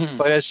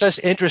 But it's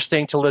just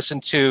interesting to listen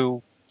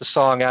to the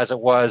song as it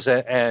was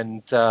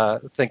and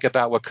think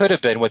about what could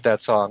have been with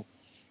that song.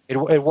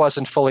 It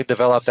wasn't fully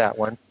developed, that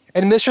one.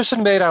 And Mistress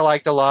and Maid I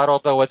liked a lot,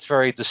 although it's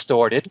very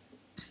distorted.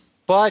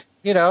 But,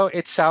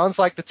 it sounds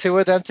like the 2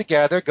 of them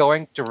together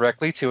going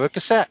directly to a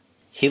cassette.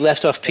 He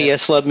left off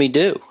P.S. Love Me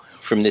Do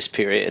from this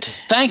period.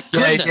 Thank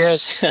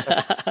goodness.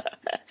 I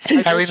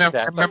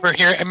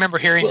remember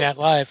hearing that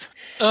live.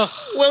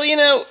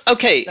 Well,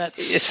 okay.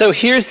 So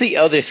here's the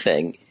other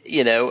thing.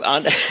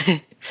 On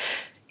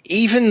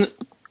even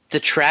the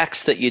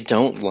tracks that you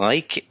don't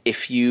like,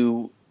 if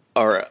you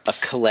are a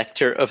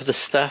collector of the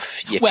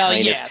stuff, you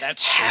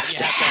have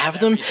to have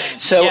them.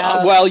 So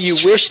while you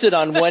wish that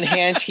on one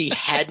hand he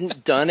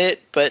hadn't done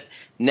it, but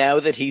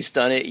now that he's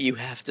done it, you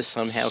have to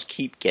somehow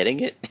keep getting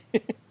it.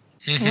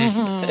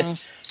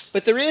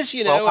 But there is,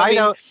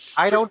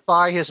 I don't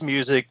buy his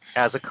music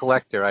as a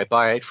collector. I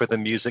buy it for the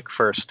music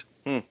first.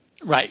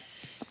 Right.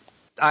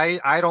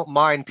 I don't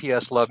mind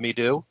P.S. Love Me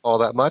Do all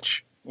that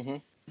much.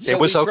 So it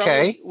was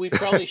okay. We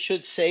probably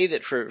should say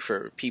that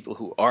for people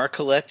who are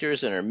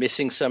collectors and are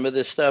missing some of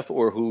this stuff,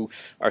 or who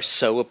are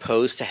so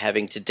opposed to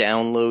having to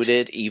download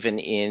it, even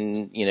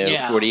in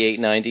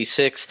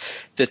 4896,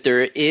 that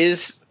there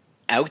is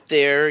out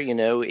there,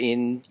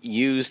 in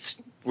used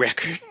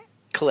record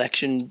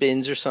collection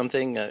bins or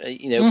something,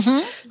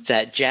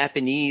 that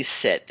Japanese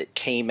set that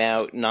came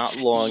out not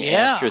long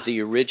after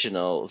the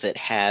original that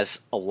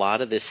has a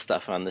lot of this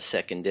stuff on the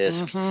second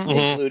disc,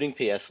 including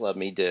P.S. Love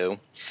Me Do.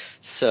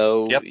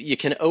 So you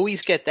can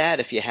always get that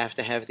if you have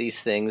to have these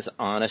things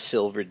on a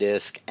silver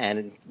disc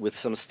and with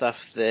some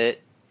stuff that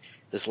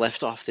is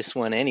left off this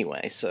one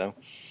anyway. So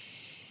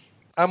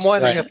I'm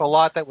wondering Right. if a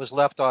lot that was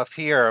left off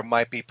here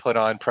might be put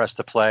on press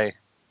to play,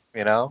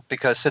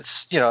 because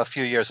it's, a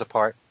few years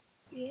apart.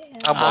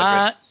 I'm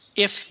wondering.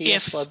 If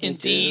Let me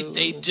indeed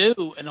they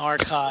do an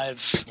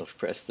archive of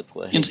press to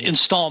play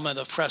installment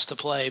of press to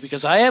play,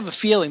 because I have a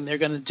feeling they're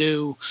going to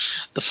do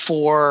the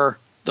four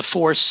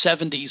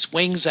 70s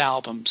Wings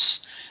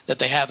albums that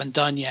they haven't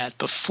done yet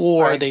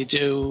before they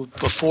do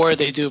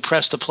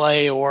press to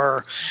play,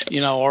 or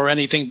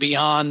anything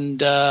beyond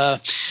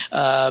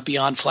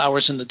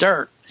Flowers in the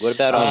Dirt. What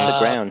about Off the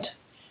Ground?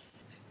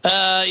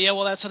 Yeah,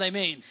 well, that's what I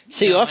mean.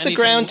 See, Off the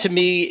Ground to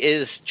me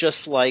is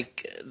just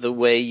like the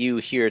way you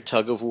hear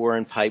Tug of War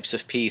and Pipes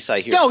of Peace.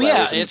 I hear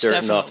Flowers in the Dirt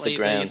and Off the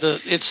Ground.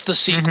 It's the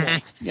sequel.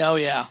 Oh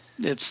yeah,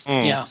 it's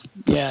yeah,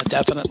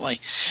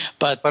 definitely.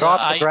 But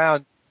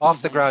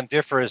Off the Ground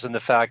differs in the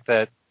fact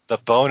that the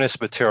bonus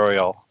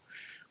material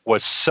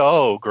was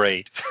so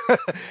great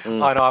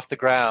on Off the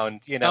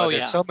Ground.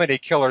 There's so many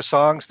killer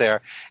songs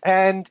there,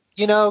 and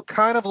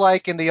kind of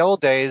like in the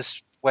old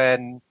days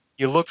when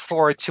you look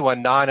forward to a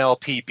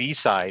non-LP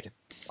B-side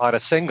on a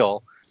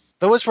single.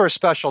 Those were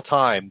special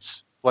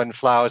times when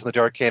Flowers in the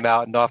Dirt came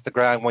out and Off the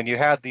Ground, when you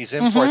had these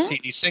import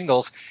CD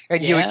singles,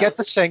 and you would get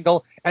the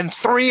single and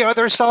 3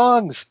 other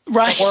songs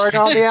that weren't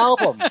on the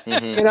album,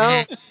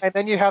 and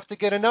then you have to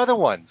get another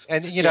one.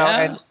 And,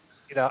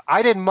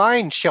 I didn't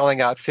mind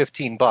shelling out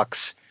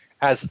 $15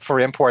 for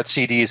import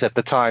CDs at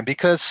the time,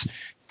 because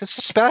this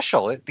is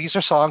special. These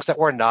are songs that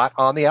were not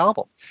on the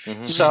album.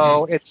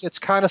 So it's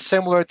kind of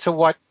similar to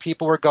what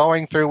people were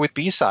going through with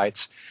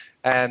B-sides.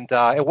 And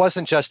it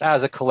wasn't just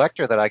as a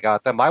collector that I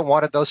got them. I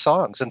wanted those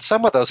songs. And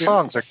some of those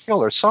songs are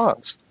killer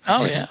songs.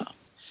 Oh, yeah.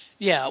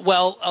 Yeah,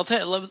 well, I'll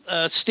tell you,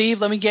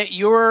 Steve, let me get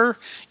your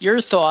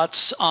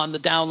thoughts on the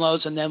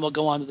downloads, and then we'll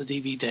go on to the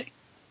DVD.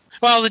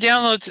 Well, the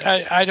downloads,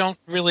 I don't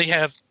really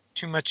have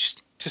too much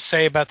to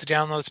say about the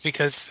downloads,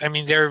 because, I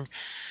mean, they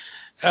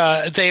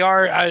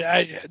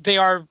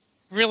are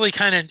really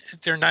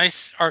they're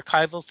nice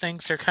archival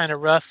things. They're kind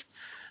of rough,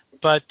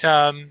 but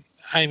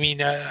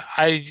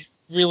I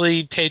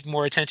really paid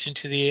more attention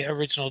to the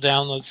original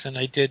downloads than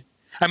I did.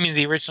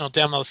 The original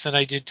demos than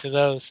I did to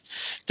those.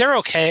 They're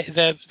okay.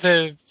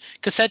 The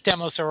cassette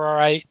demos are all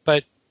right,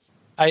 but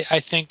I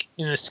think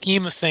in the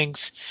scheme of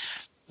things,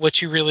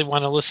 what you really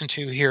want to listen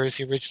to here is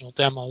the original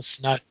demos,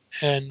 not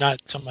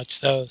so much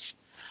those.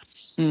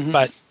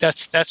 But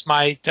that's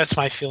my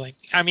feeling.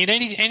 I mean,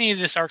 any of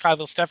this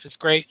archival stuff is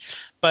great,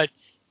 but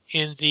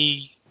in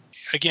the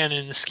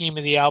scheme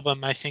of the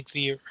album, I think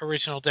the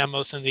original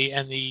demos and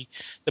the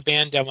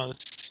band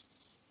demos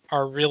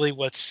are really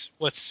what's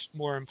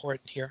more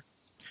important here.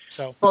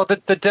 So, well,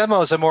 the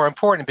demos are more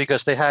important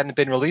because they hadn't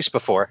been released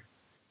before.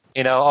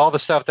 All the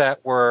stuff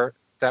that were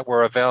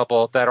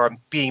available, that are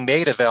being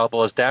made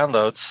available as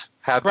downloads,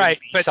 have been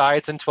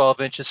B-sides and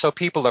 12 inches, so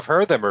people have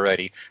heard them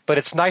already. But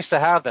it's nice to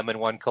have them in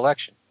one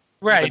collection,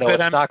 right? Even though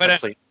it's not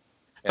complete.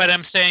 But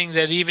I'm saying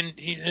that even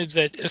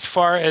that, as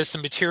far as the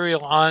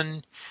material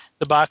on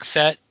the box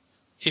set,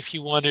 if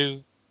you want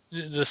to,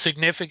 the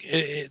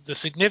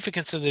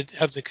significance of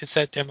the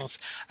cassette demos,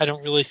 I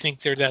don't really think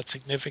they're that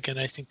significant.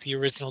 I think the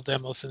original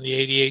demos and the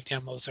 '88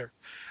 demos are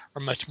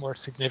much more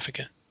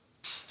significant.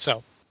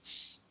 So,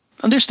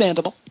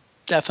 understandable,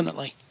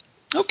 definitely.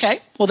 Okay,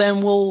 well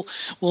then we'll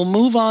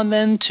move on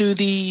then to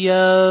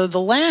the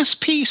last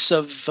piece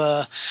of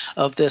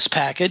this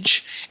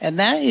package, and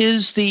that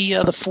is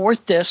the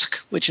fourth disc,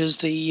 which is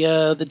the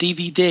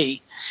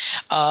DVD.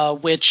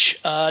 Which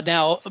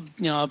now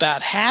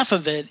about half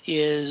of it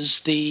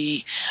is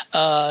the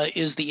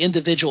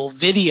individual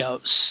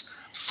videos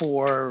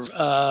for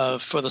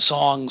the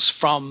songs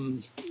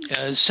from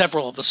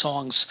several of the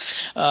songs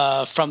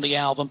from the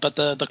album, but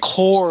the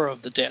core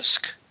of the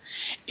disc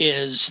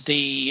is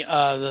the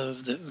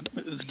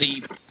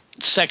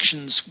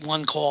sections,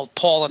 one called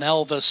Paul and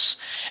Elvis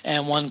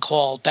and one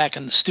called Back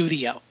in the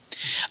Studio,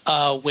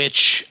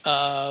 which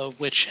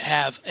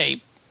have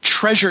a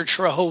treasure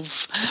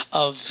trove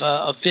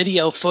of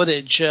video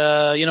footage.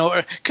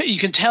 You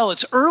can tell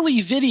it's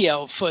early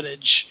video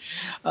footage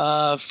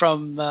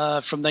from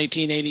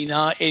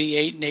 1989,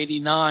 88, and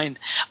 89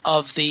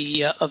 of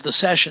the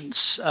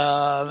sessions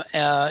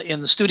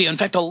in the studio. In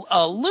fact,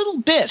 a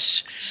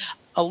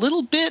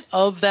little bit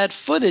of that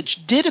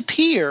footage did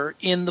appear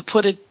in the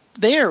Put It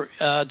There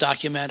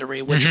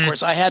documentary, which of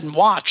course I hadn't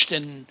watched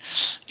in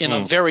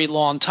a very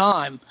long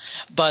time,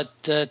 but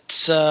that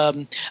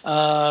some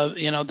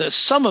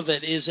of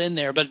it is in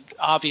there, but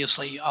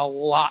obviously a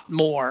lot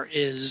more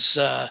is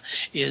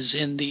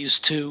in these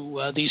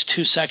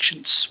two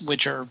sections,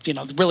 which are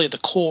really the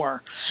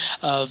core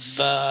of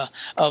the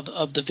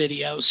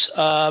videos,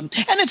 and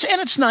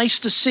it's nice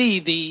to see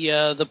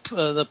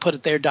the Put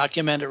It There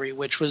documentary,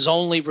 which was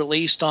only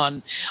released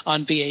on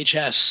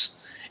VHS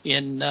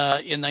in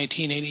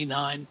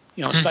 1989,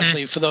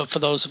 especially for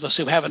those of us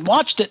who haven't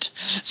watched it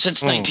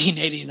since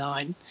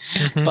 1989.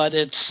 But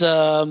it's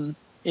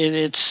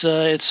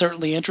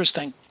certainly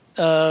interesting.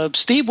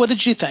 Steve, what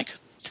did you think?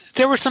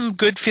 there were some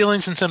good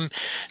feelings and some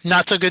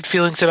not so good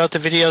feelings about the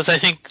videos. I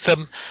think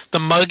the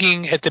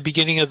mugging at the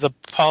beginning of the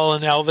Paul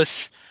and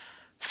Elvis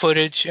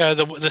footage,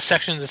 the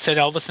section that said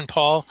Elvis and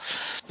Paul,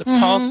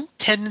 Paul's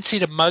tendency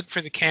to mug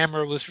for the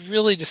camera was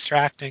really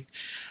distracting.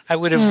 I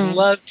would have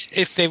loved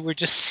if they were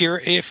just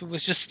if it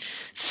was just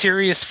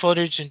serious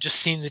footage and just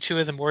seeing the two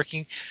of them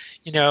working.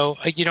 You know,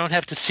 you don't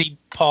have to see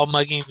Paul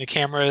mugging the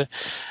camera,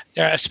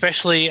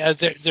 especially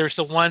there's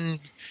the one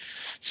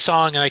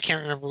song, and I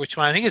can't remember which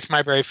one. I think it's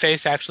My Brave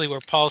Face, actually,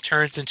 where Paul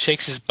turns and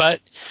shakes his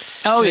butt.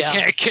 Oh,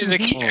 yeah.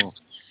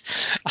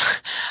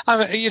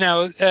 You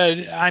know,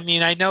 I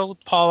mean, I know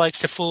Paul likes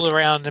to fool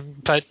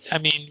around, but I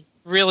mean,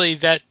 really,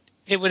 that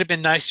it would have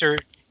been nicer,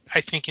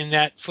 I think, in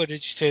that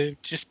footage to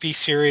just be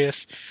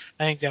serious.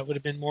 I think that would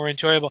have been more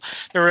enjoyable.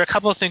 There were a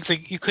couple of things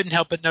that you couldn't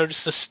help but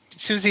notice. The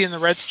Susie and the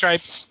Red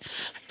Stripes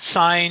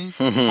sign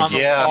on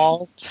the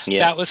wall.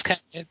 Yeah.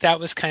 That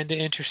was kind of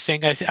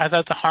interesting. I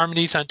thought the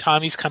harmonies on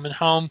Tommy's Coming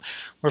Home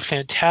were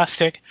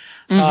fantastic.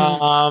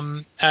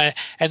 And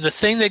the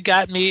thing that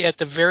got me at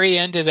the very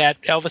end of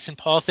that Elvis and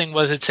Paul thing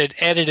was it said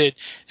edited,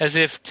 as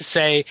if to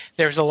say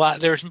there's a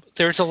lot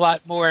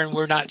more and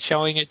we're not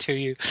showing it to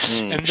you.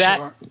 And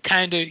that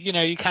kind of, you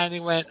know, you kind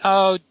of went,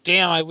 oh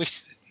damn, I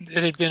wish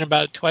it had been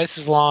about twice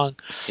as long.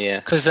 Yeah,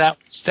 because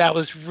that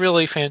was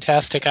really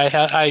fantastic.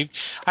 I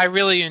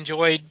really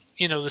enjoyed,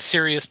 you know, the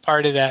serious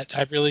part of that.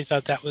 I really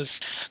thought that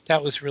was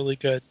really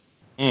good.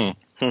 And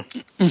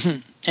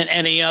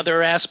any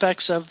other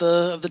aspects of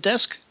the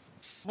disc?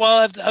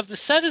 Well, of the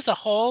set as a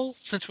whole,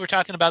 since we're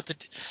talking about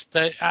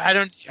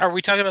are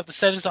we talking about the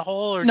set as a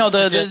whole, or no,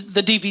 the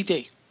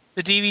DVD?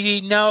 The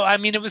DVD. No, I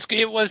mean it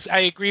was. I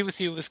agree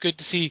with you. It was good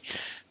to see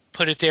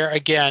put it there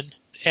again.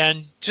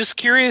 And just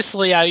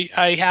curiously,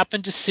 I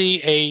happened to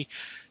see a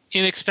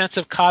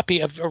inexpensive copy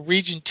of a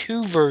Region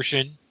 2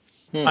 version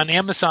on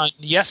Amazon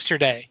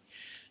yesterday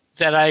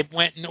that I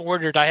went and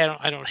ordered.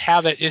 I don't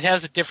have it. It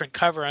has a different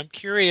cover. I'm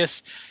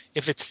curious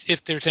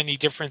if there's any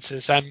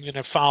differences. I'm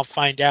gonna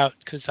find out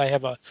because I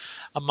have a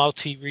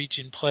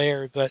multi-region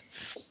player. But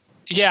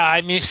yeah,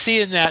 I mean,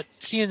 seeing that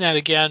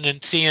again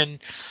and seeing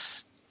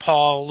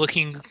Paul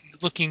looking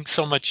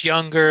so much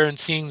younger and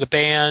seeing the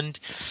band,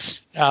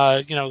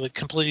 you know, the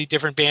completely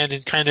different band,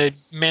 and kind of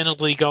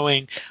mentally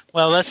going,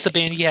 well, that's the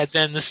band he had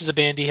then, this is the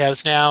band he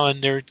has now,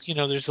 and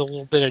there's a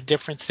little bit of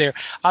difference there.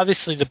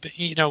 Obviously,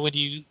 when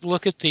you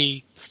look at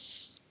the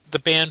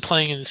band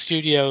playing in the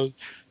studio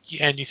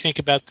and you think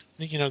about,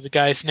 you know, the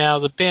guys now,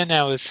 the band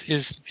now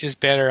is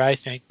better, I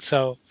think.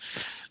 So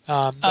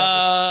that's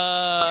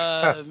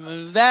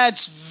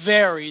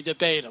very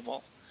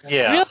debatable.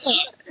 Yeah. Really?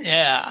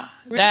 Yeah.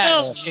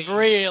 That's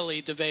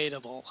really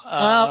debatable.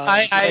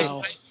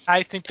 Well,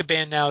 I think the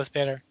band now is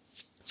better.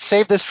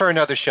 Save this for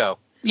another show.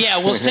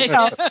 Yeah, we'll say.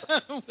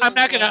 I'm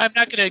not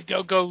gonna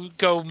go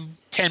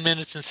 10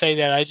 minutes and say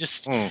that. I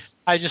just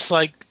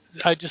like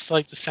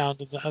the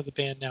sound of the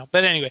band now.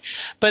 But anyway,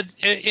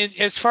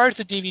 as far as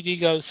the DVD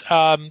goes,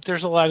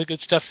 there's a lot of good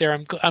stuff there.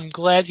 I'm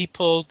glad he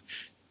put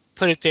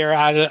it there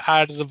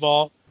out of the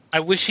vault. I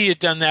wish he had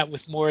done that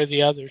with more of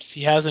the others.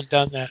 He hasn't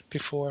done that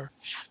before,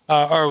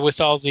 or with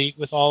all of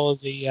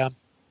the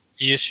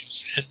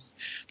issues.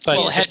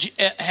 Well,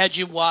 had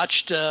you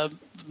watched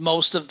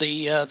most of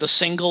the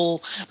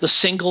single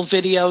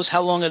videos?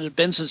 How long had it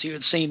been since you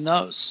had seen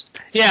those?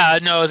 Yeah,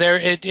 no,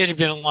 it had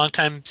been a long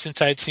time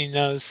since I'd seen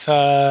those,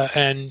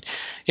 and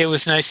it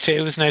was nice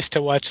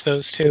to watch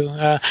those too.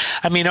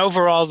 I mean,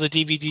 overall, the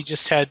DVD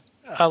just had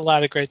a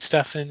lot of great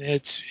stuff, and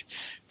it's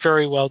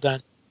very well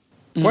done.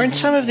 Weren't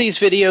some of these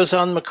videos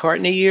on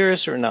McCartney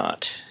years or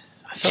not?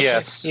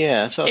 Yes.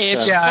 I thought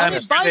it's so.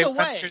 Funny,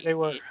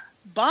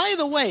 by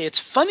the way,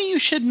 it's funny you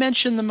should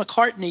mention the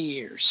McCartney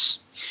years,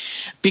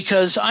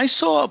 because I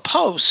saw a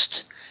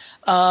post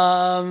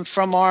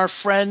from our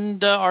friend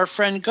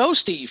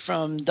Ghosty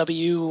from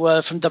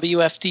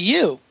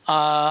WFDU,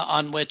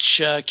 on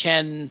which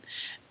Ken,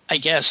 I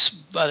guess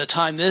by the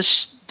time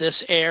this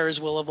airs,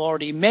 will have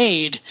already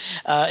made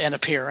an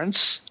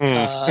appearance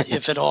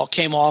if it all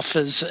came off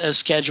as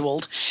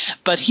scheduled.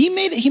 But he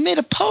made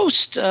a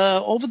post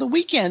over the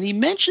weekend. He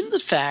mentioned the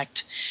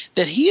fact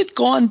that he had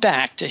gone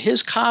back to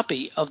his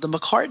copy of the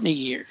McCartney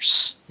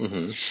years,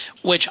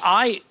 which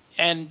my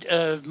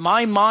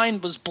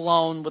mind was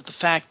blown with the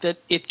fact that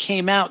it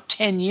came out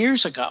 10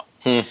 years ago.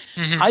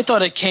 I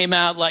thought it came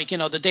out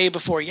the day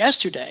before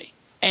yesterday.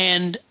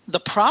 And the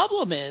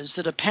problem is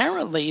that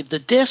apparently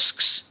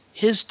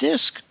his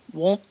disc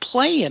won't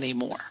play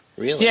anymore.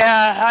 Really?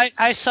 Yeah,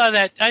 I saw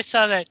that. I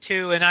saw that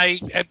too, and I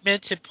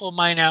meant to pull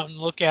mine out and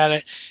look at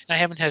it, and I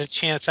haven't had a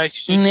chance. I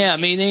should. Yeah,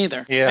 me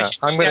neither. Yeah,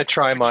 I'm going to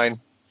try mine.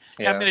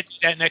 Yeah. I'm going to do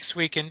that next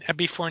week and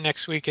before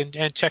next week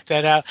and check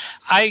that out.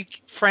 I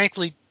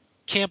frankly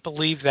can't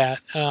believe that.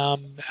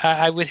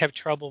 I would have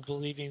trouble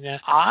believing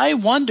that. I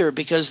wonder,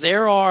 because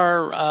there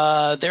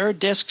are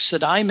discs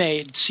that I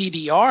made,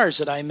 CDRs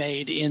that I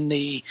made in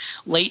the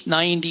late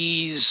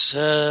 90s,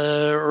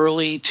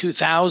 early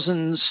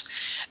 2000s,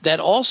 that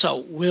also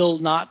will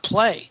not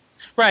play.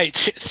 Right.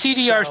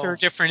 CDRs So- are a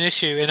different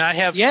issue, and I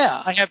have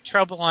Yeah.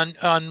 trouble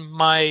on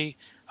my.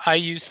 I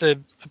use the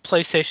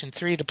PlayStation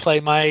 3 to play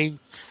my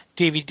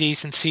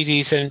DVDs and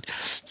CDs, and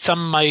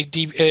some of my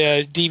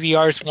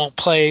DVRs won't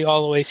play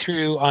all the way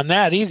through on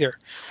that either.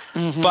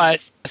 Mhm.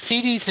 But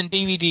CDs and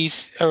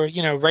DVDs, or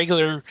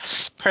regular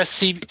press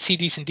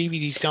CDs and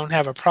DVDs, don't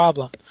have a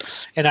problem,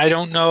 and I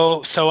don't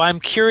know. So I'm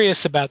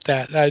curious about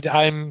that.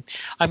 I'm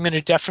going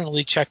to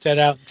definitely check that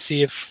out and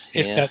see if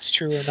Yeah. that's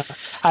true or not.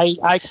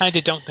 I kind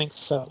of don't think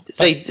so.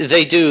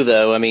 They do,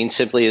 though. I mean,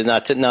 simply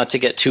not to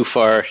get too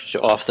far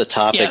off the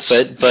topic, Yes.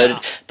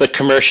 but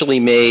commercially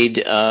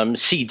made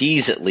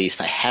CDs, at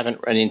least. I haven't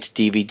run into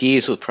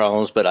DVDs with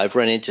problems, but I've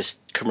run into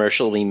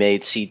commercially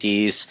made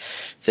CDs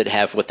that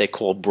have what they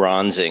call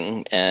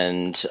bronzing,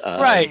 and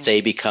Right.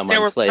 they become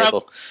There were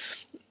unplayable.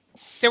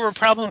 There were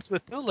problems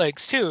with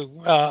bootlegs too.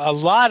 A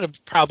lot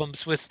of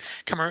problems with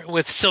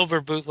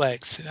silver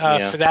bootlegs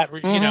Yeah. for that.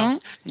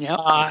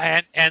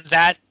 Yep. And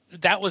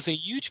that was a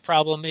huge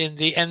problem and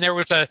there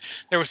was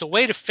a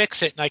way to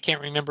fix it, and I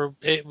can't remember.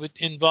 It would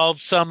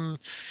involve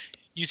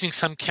using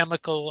some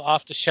chemical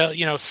off the shelf,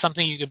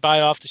 something you could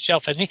buy off the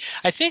shelf.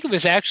 I think it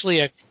was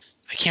actually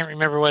I can't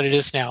remember what it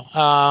is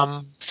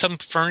now. Some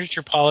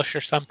furniture polish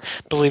or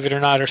believe it or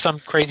not, or some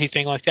crazy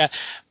thing like that.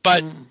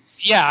 But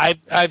yeah,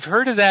 I've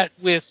heard of that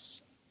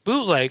with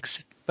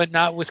bootlegs, but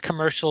not with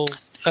commercial.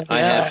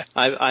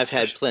 I've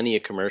had plenty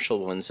of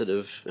commercial ones that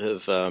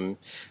have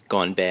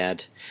gone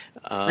bad.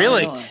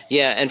 Really?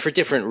 Yeah, and for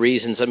different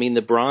reasons. I mean,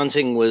 the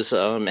bronzing was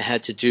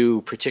had to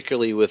do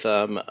particularly with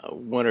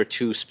one or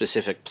two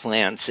specific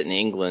plants in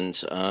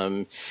England.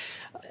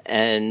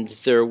 And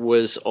there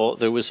was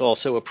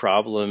also a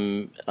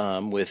problem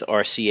with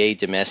RCA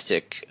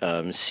domestic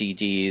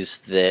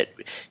CDs that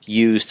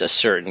used a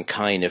certain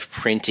kind of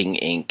printing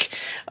ink.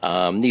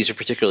 These are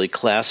particularly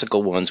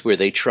classical ones where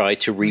they try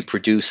to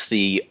reproduce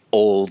the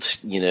old,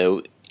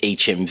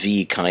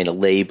 HMV kind of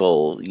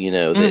label,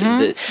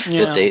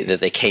 that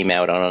they came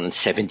out on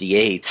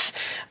 78s.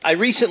 I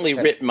recently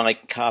ripped my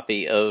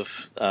copy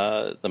of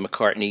the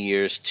McCartney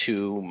years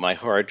to my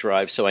hard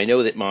drive, so I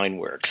know that mine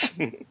works.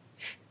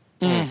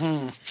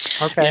 Mm-hmm.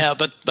 Okay. Yeah,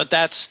 but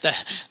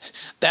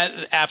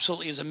that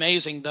absolutely is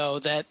amazing, though,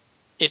 that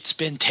it's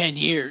been 10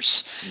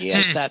 years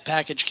since that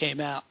package came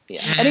out.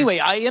 Yeah. Anyway,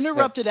 I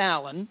interrupted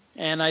Alan,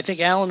 and I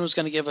think Alan was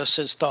going to give us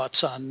his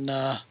thoughts on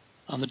the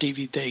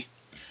DVD.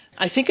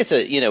 I think it's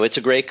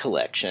a great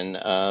collection.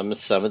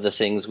 Some of the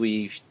things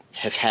we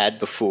have had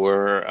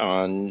before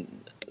on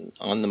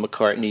the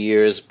McCartney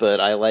years,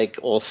 but I like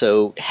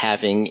also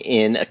having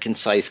in a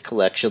concise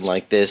collection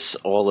like this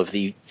all of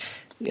the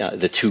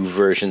two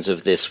versions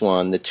of this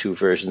one, the two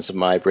versions of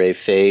My Brave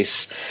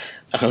Face.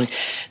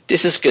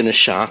 This is going to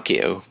shock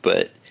you,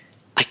 but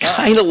I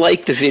kind of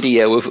like the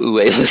video of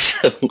Uwe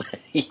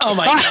Lasole. Oh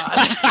my God!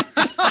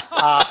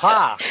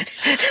 Aha!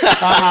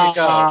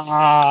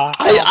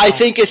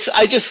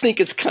 I just think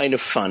it's kind of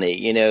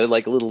funny,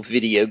 like a little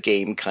video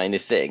game kind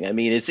of thing. I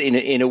mean, it's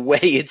in a way,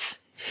 it's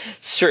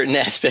certain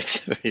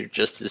aspects of it are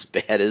just as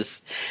bad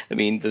as. I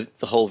mean,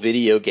 the whole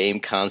video game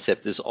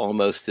concept is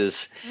almost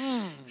as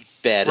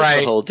bad as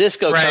the whole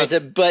disco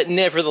concept, but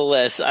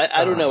nevertheless,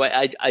 I don't know.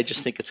 I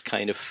just think it's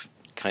kind of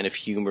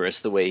humorous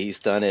the way he's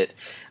done it.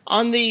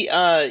 On the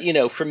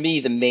for me,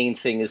 the main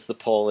thing is the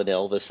Paul and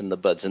Elvis and the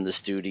Buds in the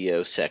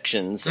Studio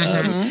sections.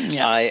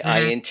 I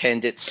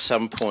intend at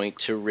some point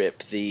to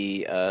rip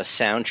the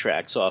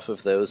soundtracks off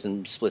of those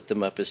and split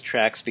them up as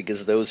tracks,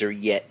 because those are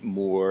yet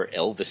more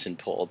Elvis and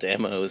Paul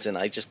demos, and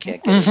I just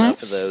can't get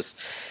enough of those.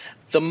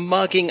 The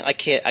mugging, I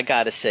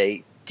gotta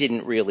say,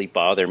 didn't really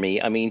bother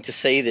me. I mean, to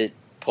say that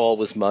Paul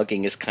was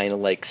mugging is kind of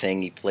like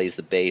saying he plays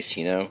the bass,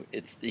 He does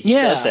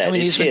that. I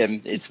mean, it's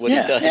him. It's what he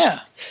does.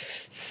 Yeah.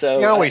 So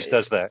he always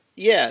does that.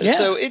 Yeah.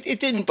 So it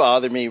didn't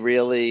bother me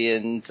really,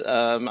 and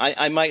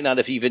I might not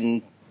have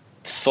even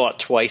thought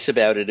twice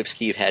about it if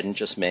Steve hadn't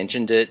just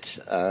mentioned it.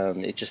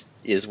 It just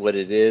is what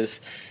it is.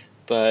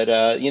 But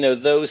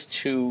those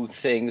two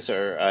things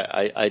are.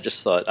 I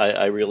just thought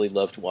I really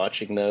loved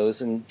watching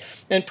those, and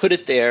put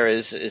it there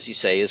as you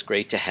say, is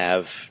great to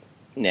have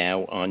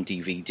now on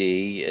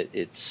DVD.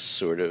 It's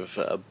sort of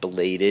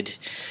belated.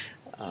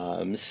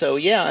 So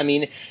yeah, I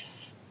mean,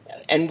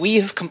 and we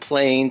have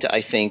complained,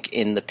 I think,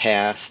 in the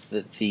past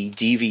that the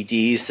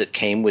DVDs that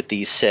came with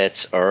these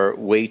sets are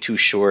way too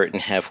short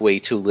and have way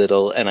too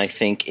little, and I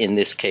think in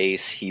this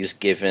case he's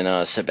given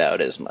us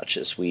about as much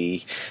as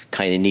we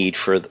kind of need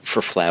for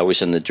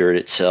Flowers in the Dirt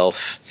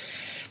itself.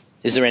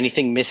 Is there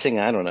anything missing?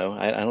 I don't know.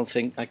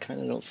 I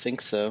kind of don't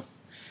think so.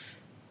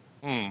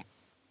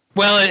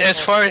 Well, as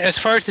far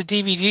as the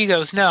DVD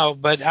goes, no.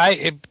 But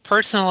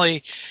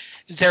personally,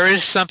 there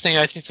is something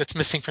I think that's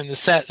missing from the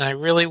set, and I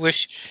really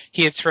wish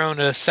he had thrown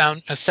a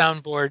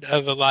soundboard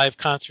of a live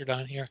concert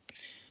on here.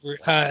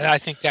 I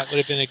think that would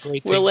have been a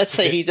great thing. Well, let's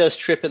say he does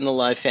Trip in the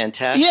Live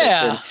Fantastic.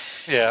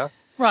 Yeah.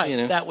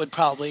 Right. That would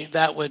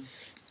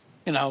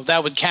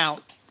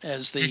count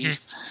as the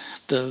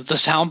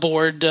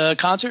soundboard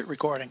concert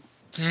recording.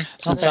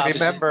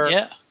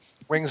 Remember,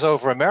 Wings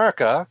Over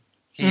America,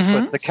 he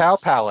put the Cow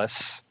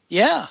Palace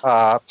Yeah.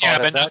 Yeah,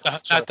 but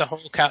not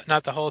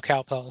the whole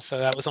cowbell. So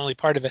that was only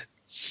part of it.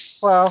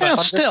 Well, Yeah, I'm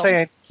still. just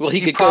saying. Well,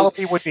 he could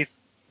probably would be.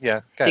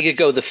 Yeah. He could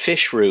go the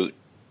fish route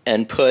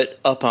and put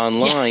up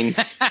online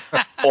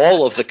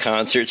all of the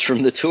concerts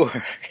from the tour.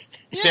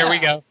 Yeah. There we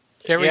go.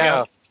 There we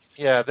go.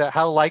 Yeah.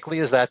 How likely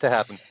is that to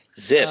happen?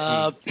 Zip.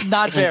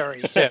 Not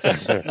very.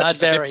 Not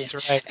very.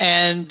 That's right.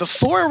 And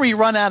before we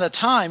run out of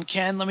time,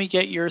 Ken, let me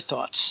get your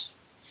thoughts.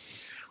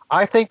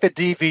 I think the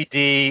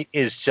DVD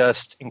is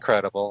just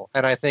incredible,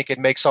 and I think it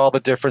makes all the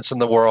difference in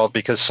the world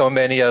because so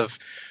many of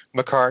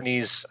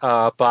McCartney's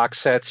box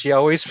sets, you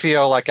always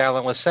feel, like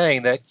Alan was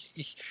saying, that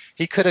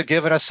he could have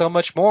given us so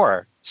much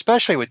more,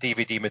 especially with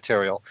DVD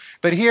material.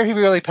 But here he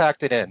really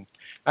packed it in.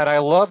 And I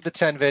love the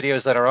 10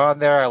 videos that are on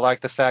there. I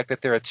like the fact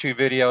that there are 2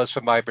 videos for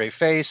My Brave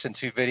Face and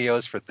 2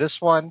 videos for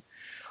this one.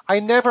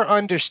 I never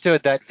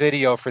understood that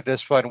video for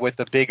this one with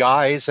the big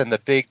eyes and the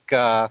big,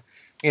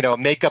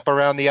 makeup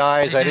around the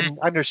eyes. I didn't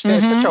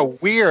understand. It's such a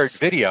weird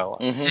video.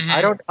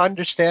 I don't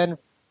understand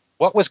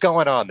what was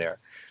going on there.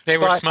 They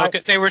were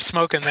smoking. They were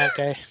smoking that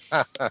day.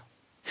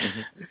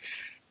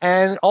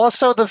 And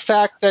also the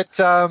fact that,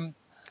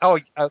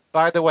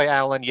 by the way,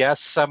 Alan, yes,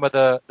 some of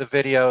the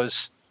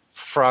videos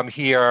from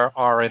here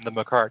are in the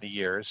McCartney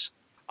years.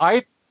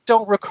 I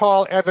don't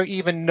recall ever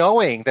even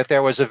knowing that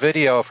there was a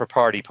video for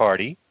Party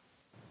Party,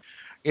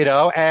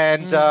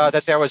 and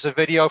that there was a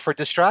video for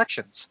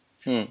Distractions.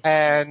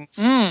 And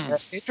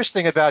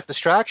interesting about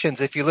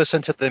Distractions, if you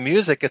listen to the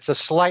music, it's a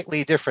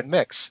slightly different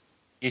mix.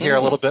 You hear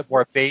a little bit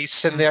more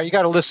bass in there. You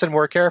got to listen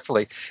more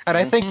carefully. And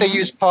I think they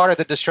used part of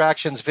the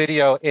Distractions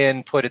video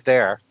in Put It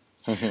There.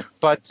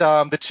 But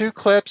the 2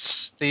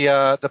 clips,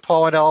 the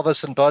Paul and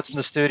Elvis and Buds in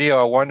the studio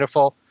are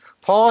wonderful.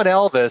 Paul and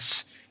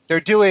Elvis,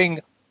 they're doing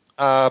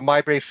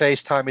My Brave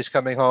Face, Time Is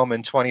Coming Home,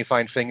 and 20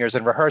 Fine Fingers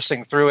and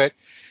rehearsing through it.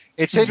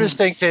 It's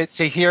interesting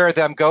to hear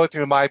them go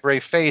through My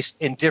Brave Face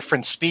in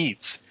different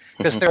speeds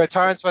because there are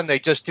times when they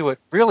just do it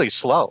really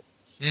slow.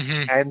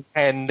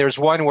 And there's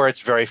one where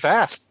it's very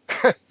fast.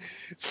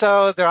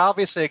 So they're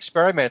obviously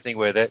experimenting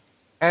with it.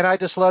 And I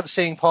just love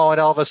seeing Paul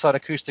and Elvis on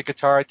acoustic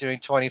guitar doing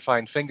 20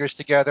 Fine Fingers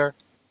together.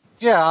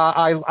 Yeah,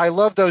 I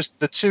love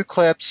the 2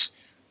 clips.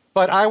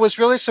 But I was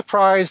really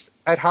surprised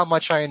at how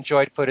much I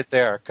enjoyed Put It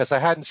There because I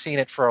hadn't seen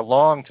it for a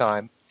long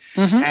time.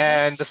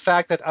 And the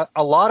fact that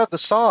a lot of the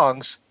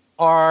songs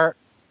are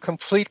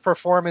complete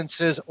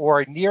performances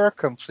or near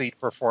complete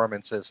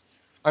performances.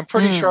 I'm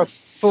pretty sure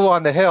Fool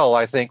on the Hill,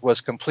 I think,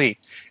 was complete.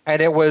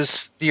 And it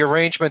was the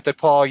arrangement that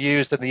Paul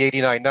used in the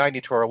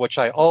 89-90 tour, which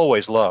I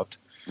always loved.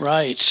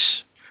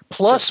 Right.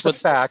 Plus the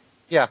fact,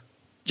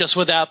 just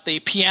without the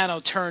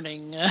piano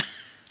turning.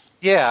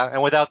 Yeah,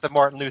 and without the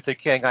Martin Luther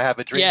King, I Have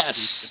a Dream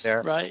speech in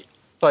there. Right.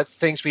 But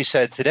Things We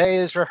Said Today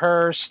is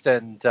rehearsed,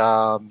 and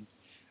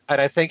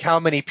I think how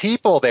many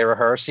people they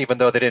rehearse, even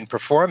though they didn't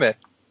perform it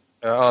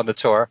on the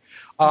tour.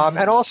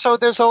 And also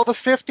there's all the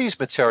 50s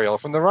material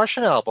from the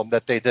Russian album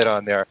that they did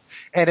on there.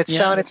 And it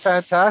sounded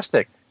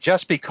fantastic,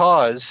 just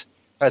because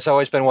has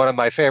always been one of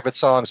my favorite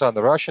songs on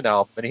the Russian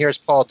album. And here's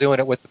Paul doing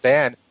it with the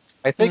band.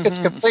 I think it's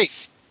complete,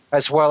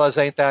 as well as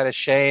Ain't That a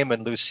Shame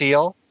and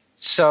Lucille.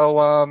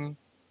 So,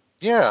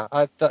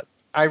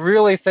 I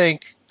really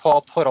think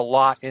Paul put a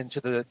lot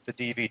into the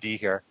DVD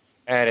here,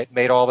 and it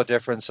made all the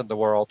difference in the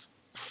world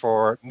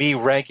for me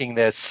ranking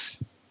this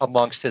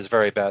amongst his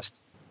very best.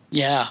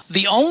 Yeah,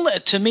 the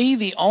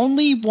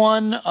only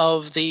one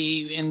of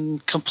the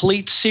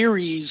incomplete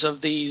series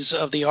of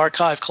the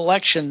archive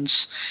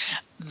collections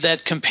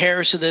that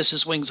compares to this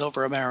is Wings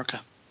Over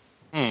America,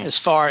 as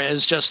far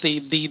as just the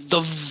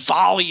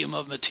volume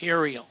of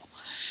material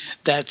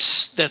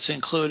that's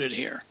included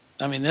here.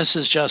 I mean, this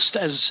is just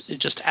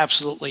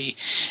absolutely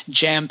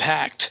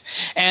jam-packed.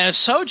 And it's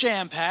so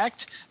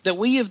jam-packed that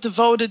we have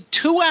devoted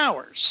 2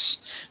 hours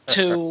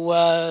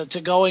to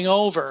going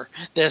over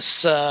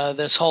this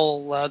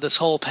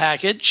whole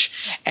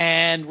package,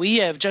 and we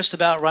have just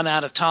about run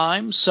out of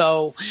time.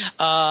 So,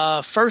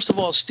 first of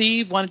all,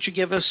 Steve, why don't you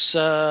give us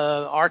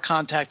our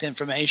contact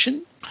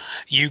information?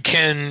 You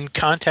can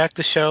contact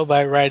the show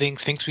by writing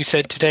Things We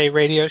Said Today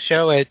Radio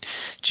Show at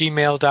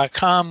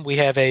gmail.com. We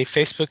have a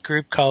Facebook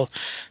group called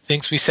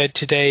Things We Said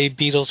Today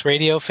Beatles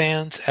Radio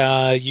Fans.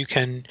 You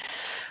can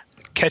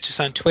catch us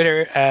on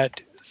Twitter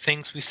at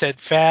Things We Said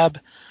Fab.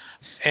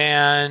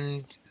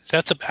 And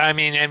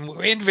and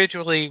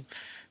individually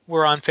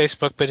we're on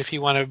Facebook, but if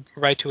you want to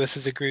write to us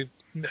as a group,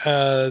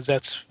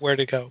 that's where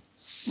to go.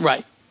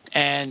 Right.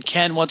 And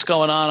Ken, what's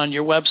going on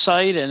your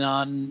website and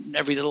on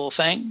every little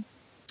thing?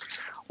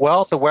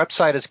 Well, the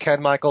website is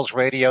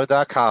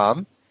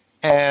kenmichaelsradio.com,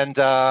 and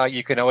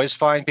you can always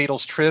find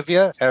Beatles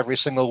trivia every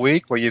single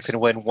week where you can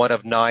win one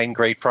of 9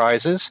 great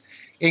prizes,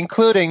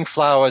 including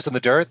Flowers in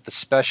the Dirt, the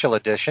special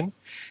edition.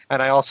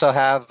 And I also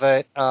have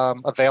it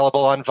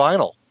available on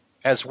vinyl,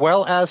 as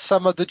well as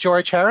some of the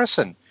George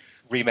Harrison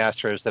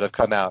remasters that have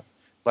come out,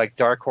 like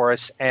Dark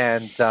Horse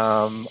and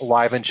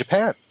Live in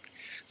Japan.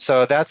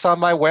 So that's on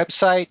my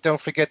website. Don't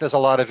forget there's a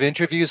lot of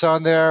interviews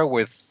on there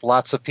with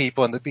lots of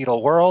people in the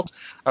Beatle world.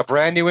 A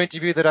brand new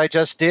interview that I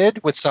just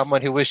did with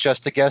someone who was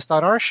just a guest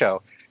on our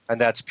show. and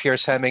that's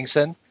Piers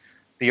Hemmingson,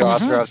 the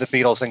author of The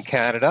Beatles in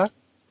Canada.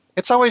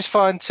 It's always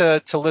fun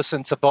to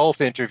listen to both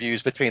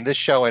interviews between this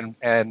show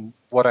and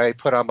what I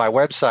put on my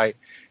website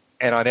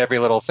and on every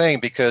little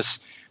thing, because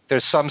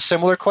there's some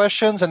similar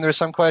questions and there's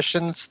some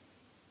questions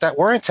that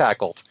weren't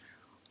tackled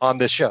on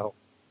this show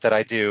that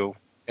I do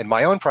in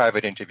my own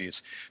private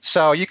interviews.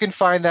 So you can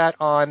find that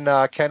on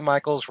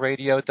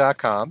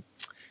kenmichaelsradio.com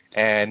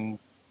and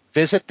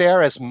visit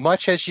there as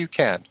much as you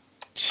can.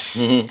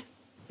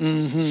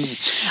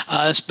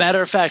 As a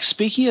matter of fact,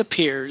 speaking of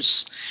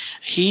Piers,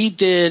 he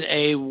did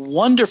a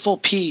wonderful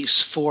piece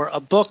for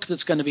a book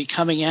that's going to be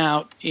coming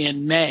out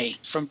in May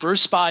from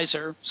Bruce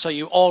Spicer. So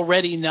you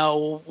already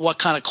know what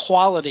kind of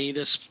quality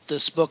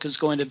this book is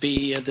going to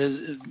be.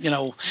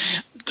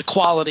 The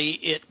quality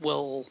it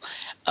will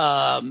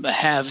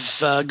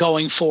have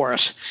going for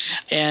it,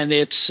 and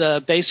it's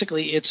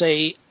basically it's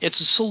a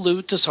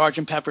salute to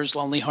Sgt. Pepper's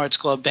Lonely Hearts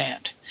Club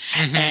Band.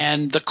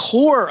 And the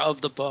core of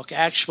the book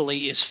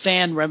actually is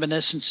fan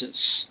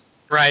reminiscences.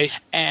 Right.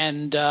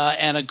 And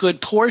a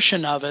good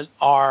portion of it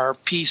are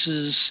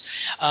pieces.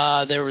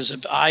 There was a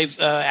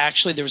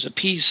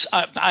piece.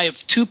 I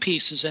have two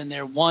pieces in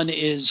there. One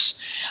is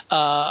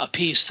a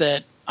piece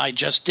that I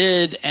just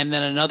did, and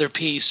then another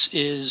piece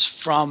is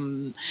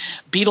from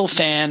Beatle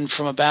fan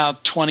from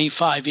about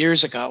 25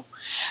 years ago.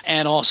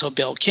 And also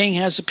Bill King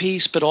has a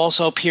piece, but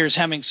also Piers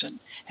Hemmingson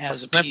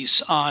has a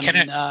piece on.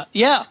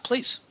 Yeah,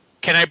 please.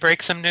 Can I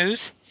break some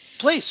news?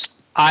 Please.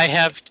 I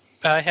have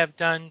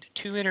done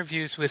 2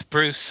 interviews with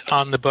Bruce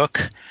on the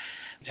book,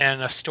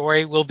 and a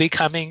story will be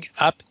coming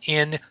up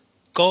in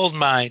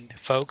Goldmine,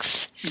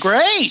 folks.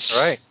 Great.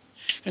 All right.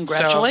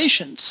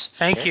 Congratulations. So,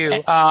 thank you.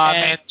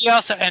 And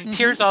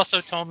Piers also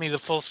told me the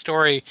full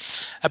story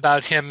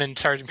about him and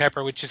Sgt.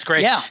 Pepper, which is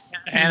great. Yeah.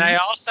 And I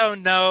also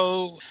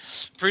know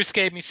Bruce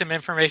gave me some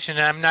information,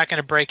 and I'm not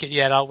going to break it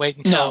yet. I'll wait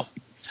until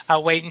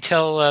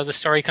the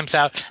story comes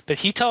out. But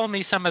he told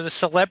me some of the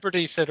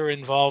celebrities that are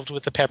involved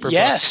with the Pepper book.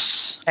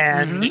 Yes.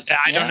 And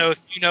I don't know if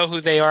you know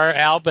who they are,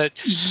 Al, but...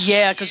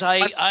 Yeah, because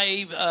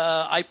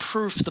I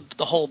proofed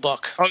the whole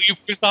book. Oh, you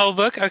proofed the whole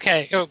book?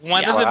 Okay.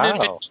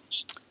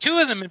 Two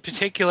of them in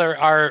particular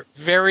are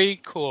very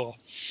cool.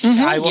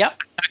 I'm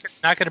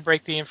not going to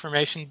break the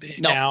information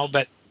now,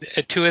 but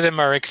 2 of them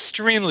are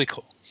extremely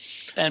cool.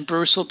 And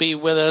Bruce will be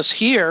with us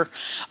here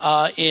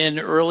in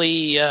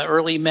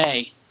early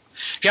May.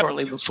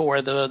 Shortly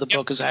before the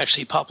book is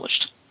actually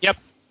published. Yep.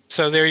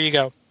 So there you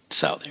go.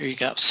 So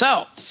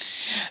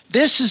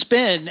this has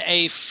been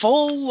a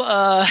full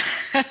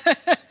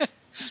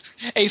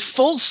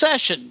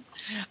session,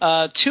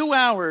 2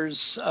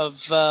 hours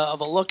of a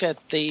look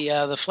at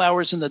the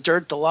Flowers in the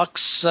Dirt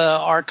Deluxe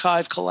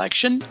archive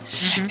collection,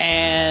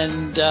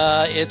 and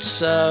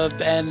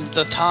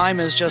the time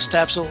has just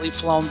absolutely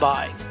flown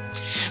by.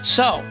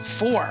 So,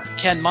 for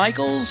Ken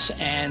Michaels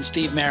and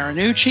Steve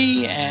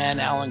Marinucci and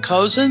Alan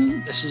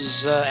Kozin, this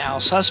is Al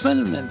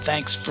Sussman, and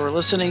thanks for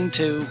listening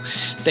to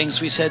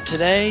Things We Said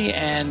Today,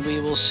 and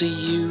we will see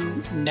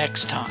you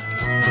next time.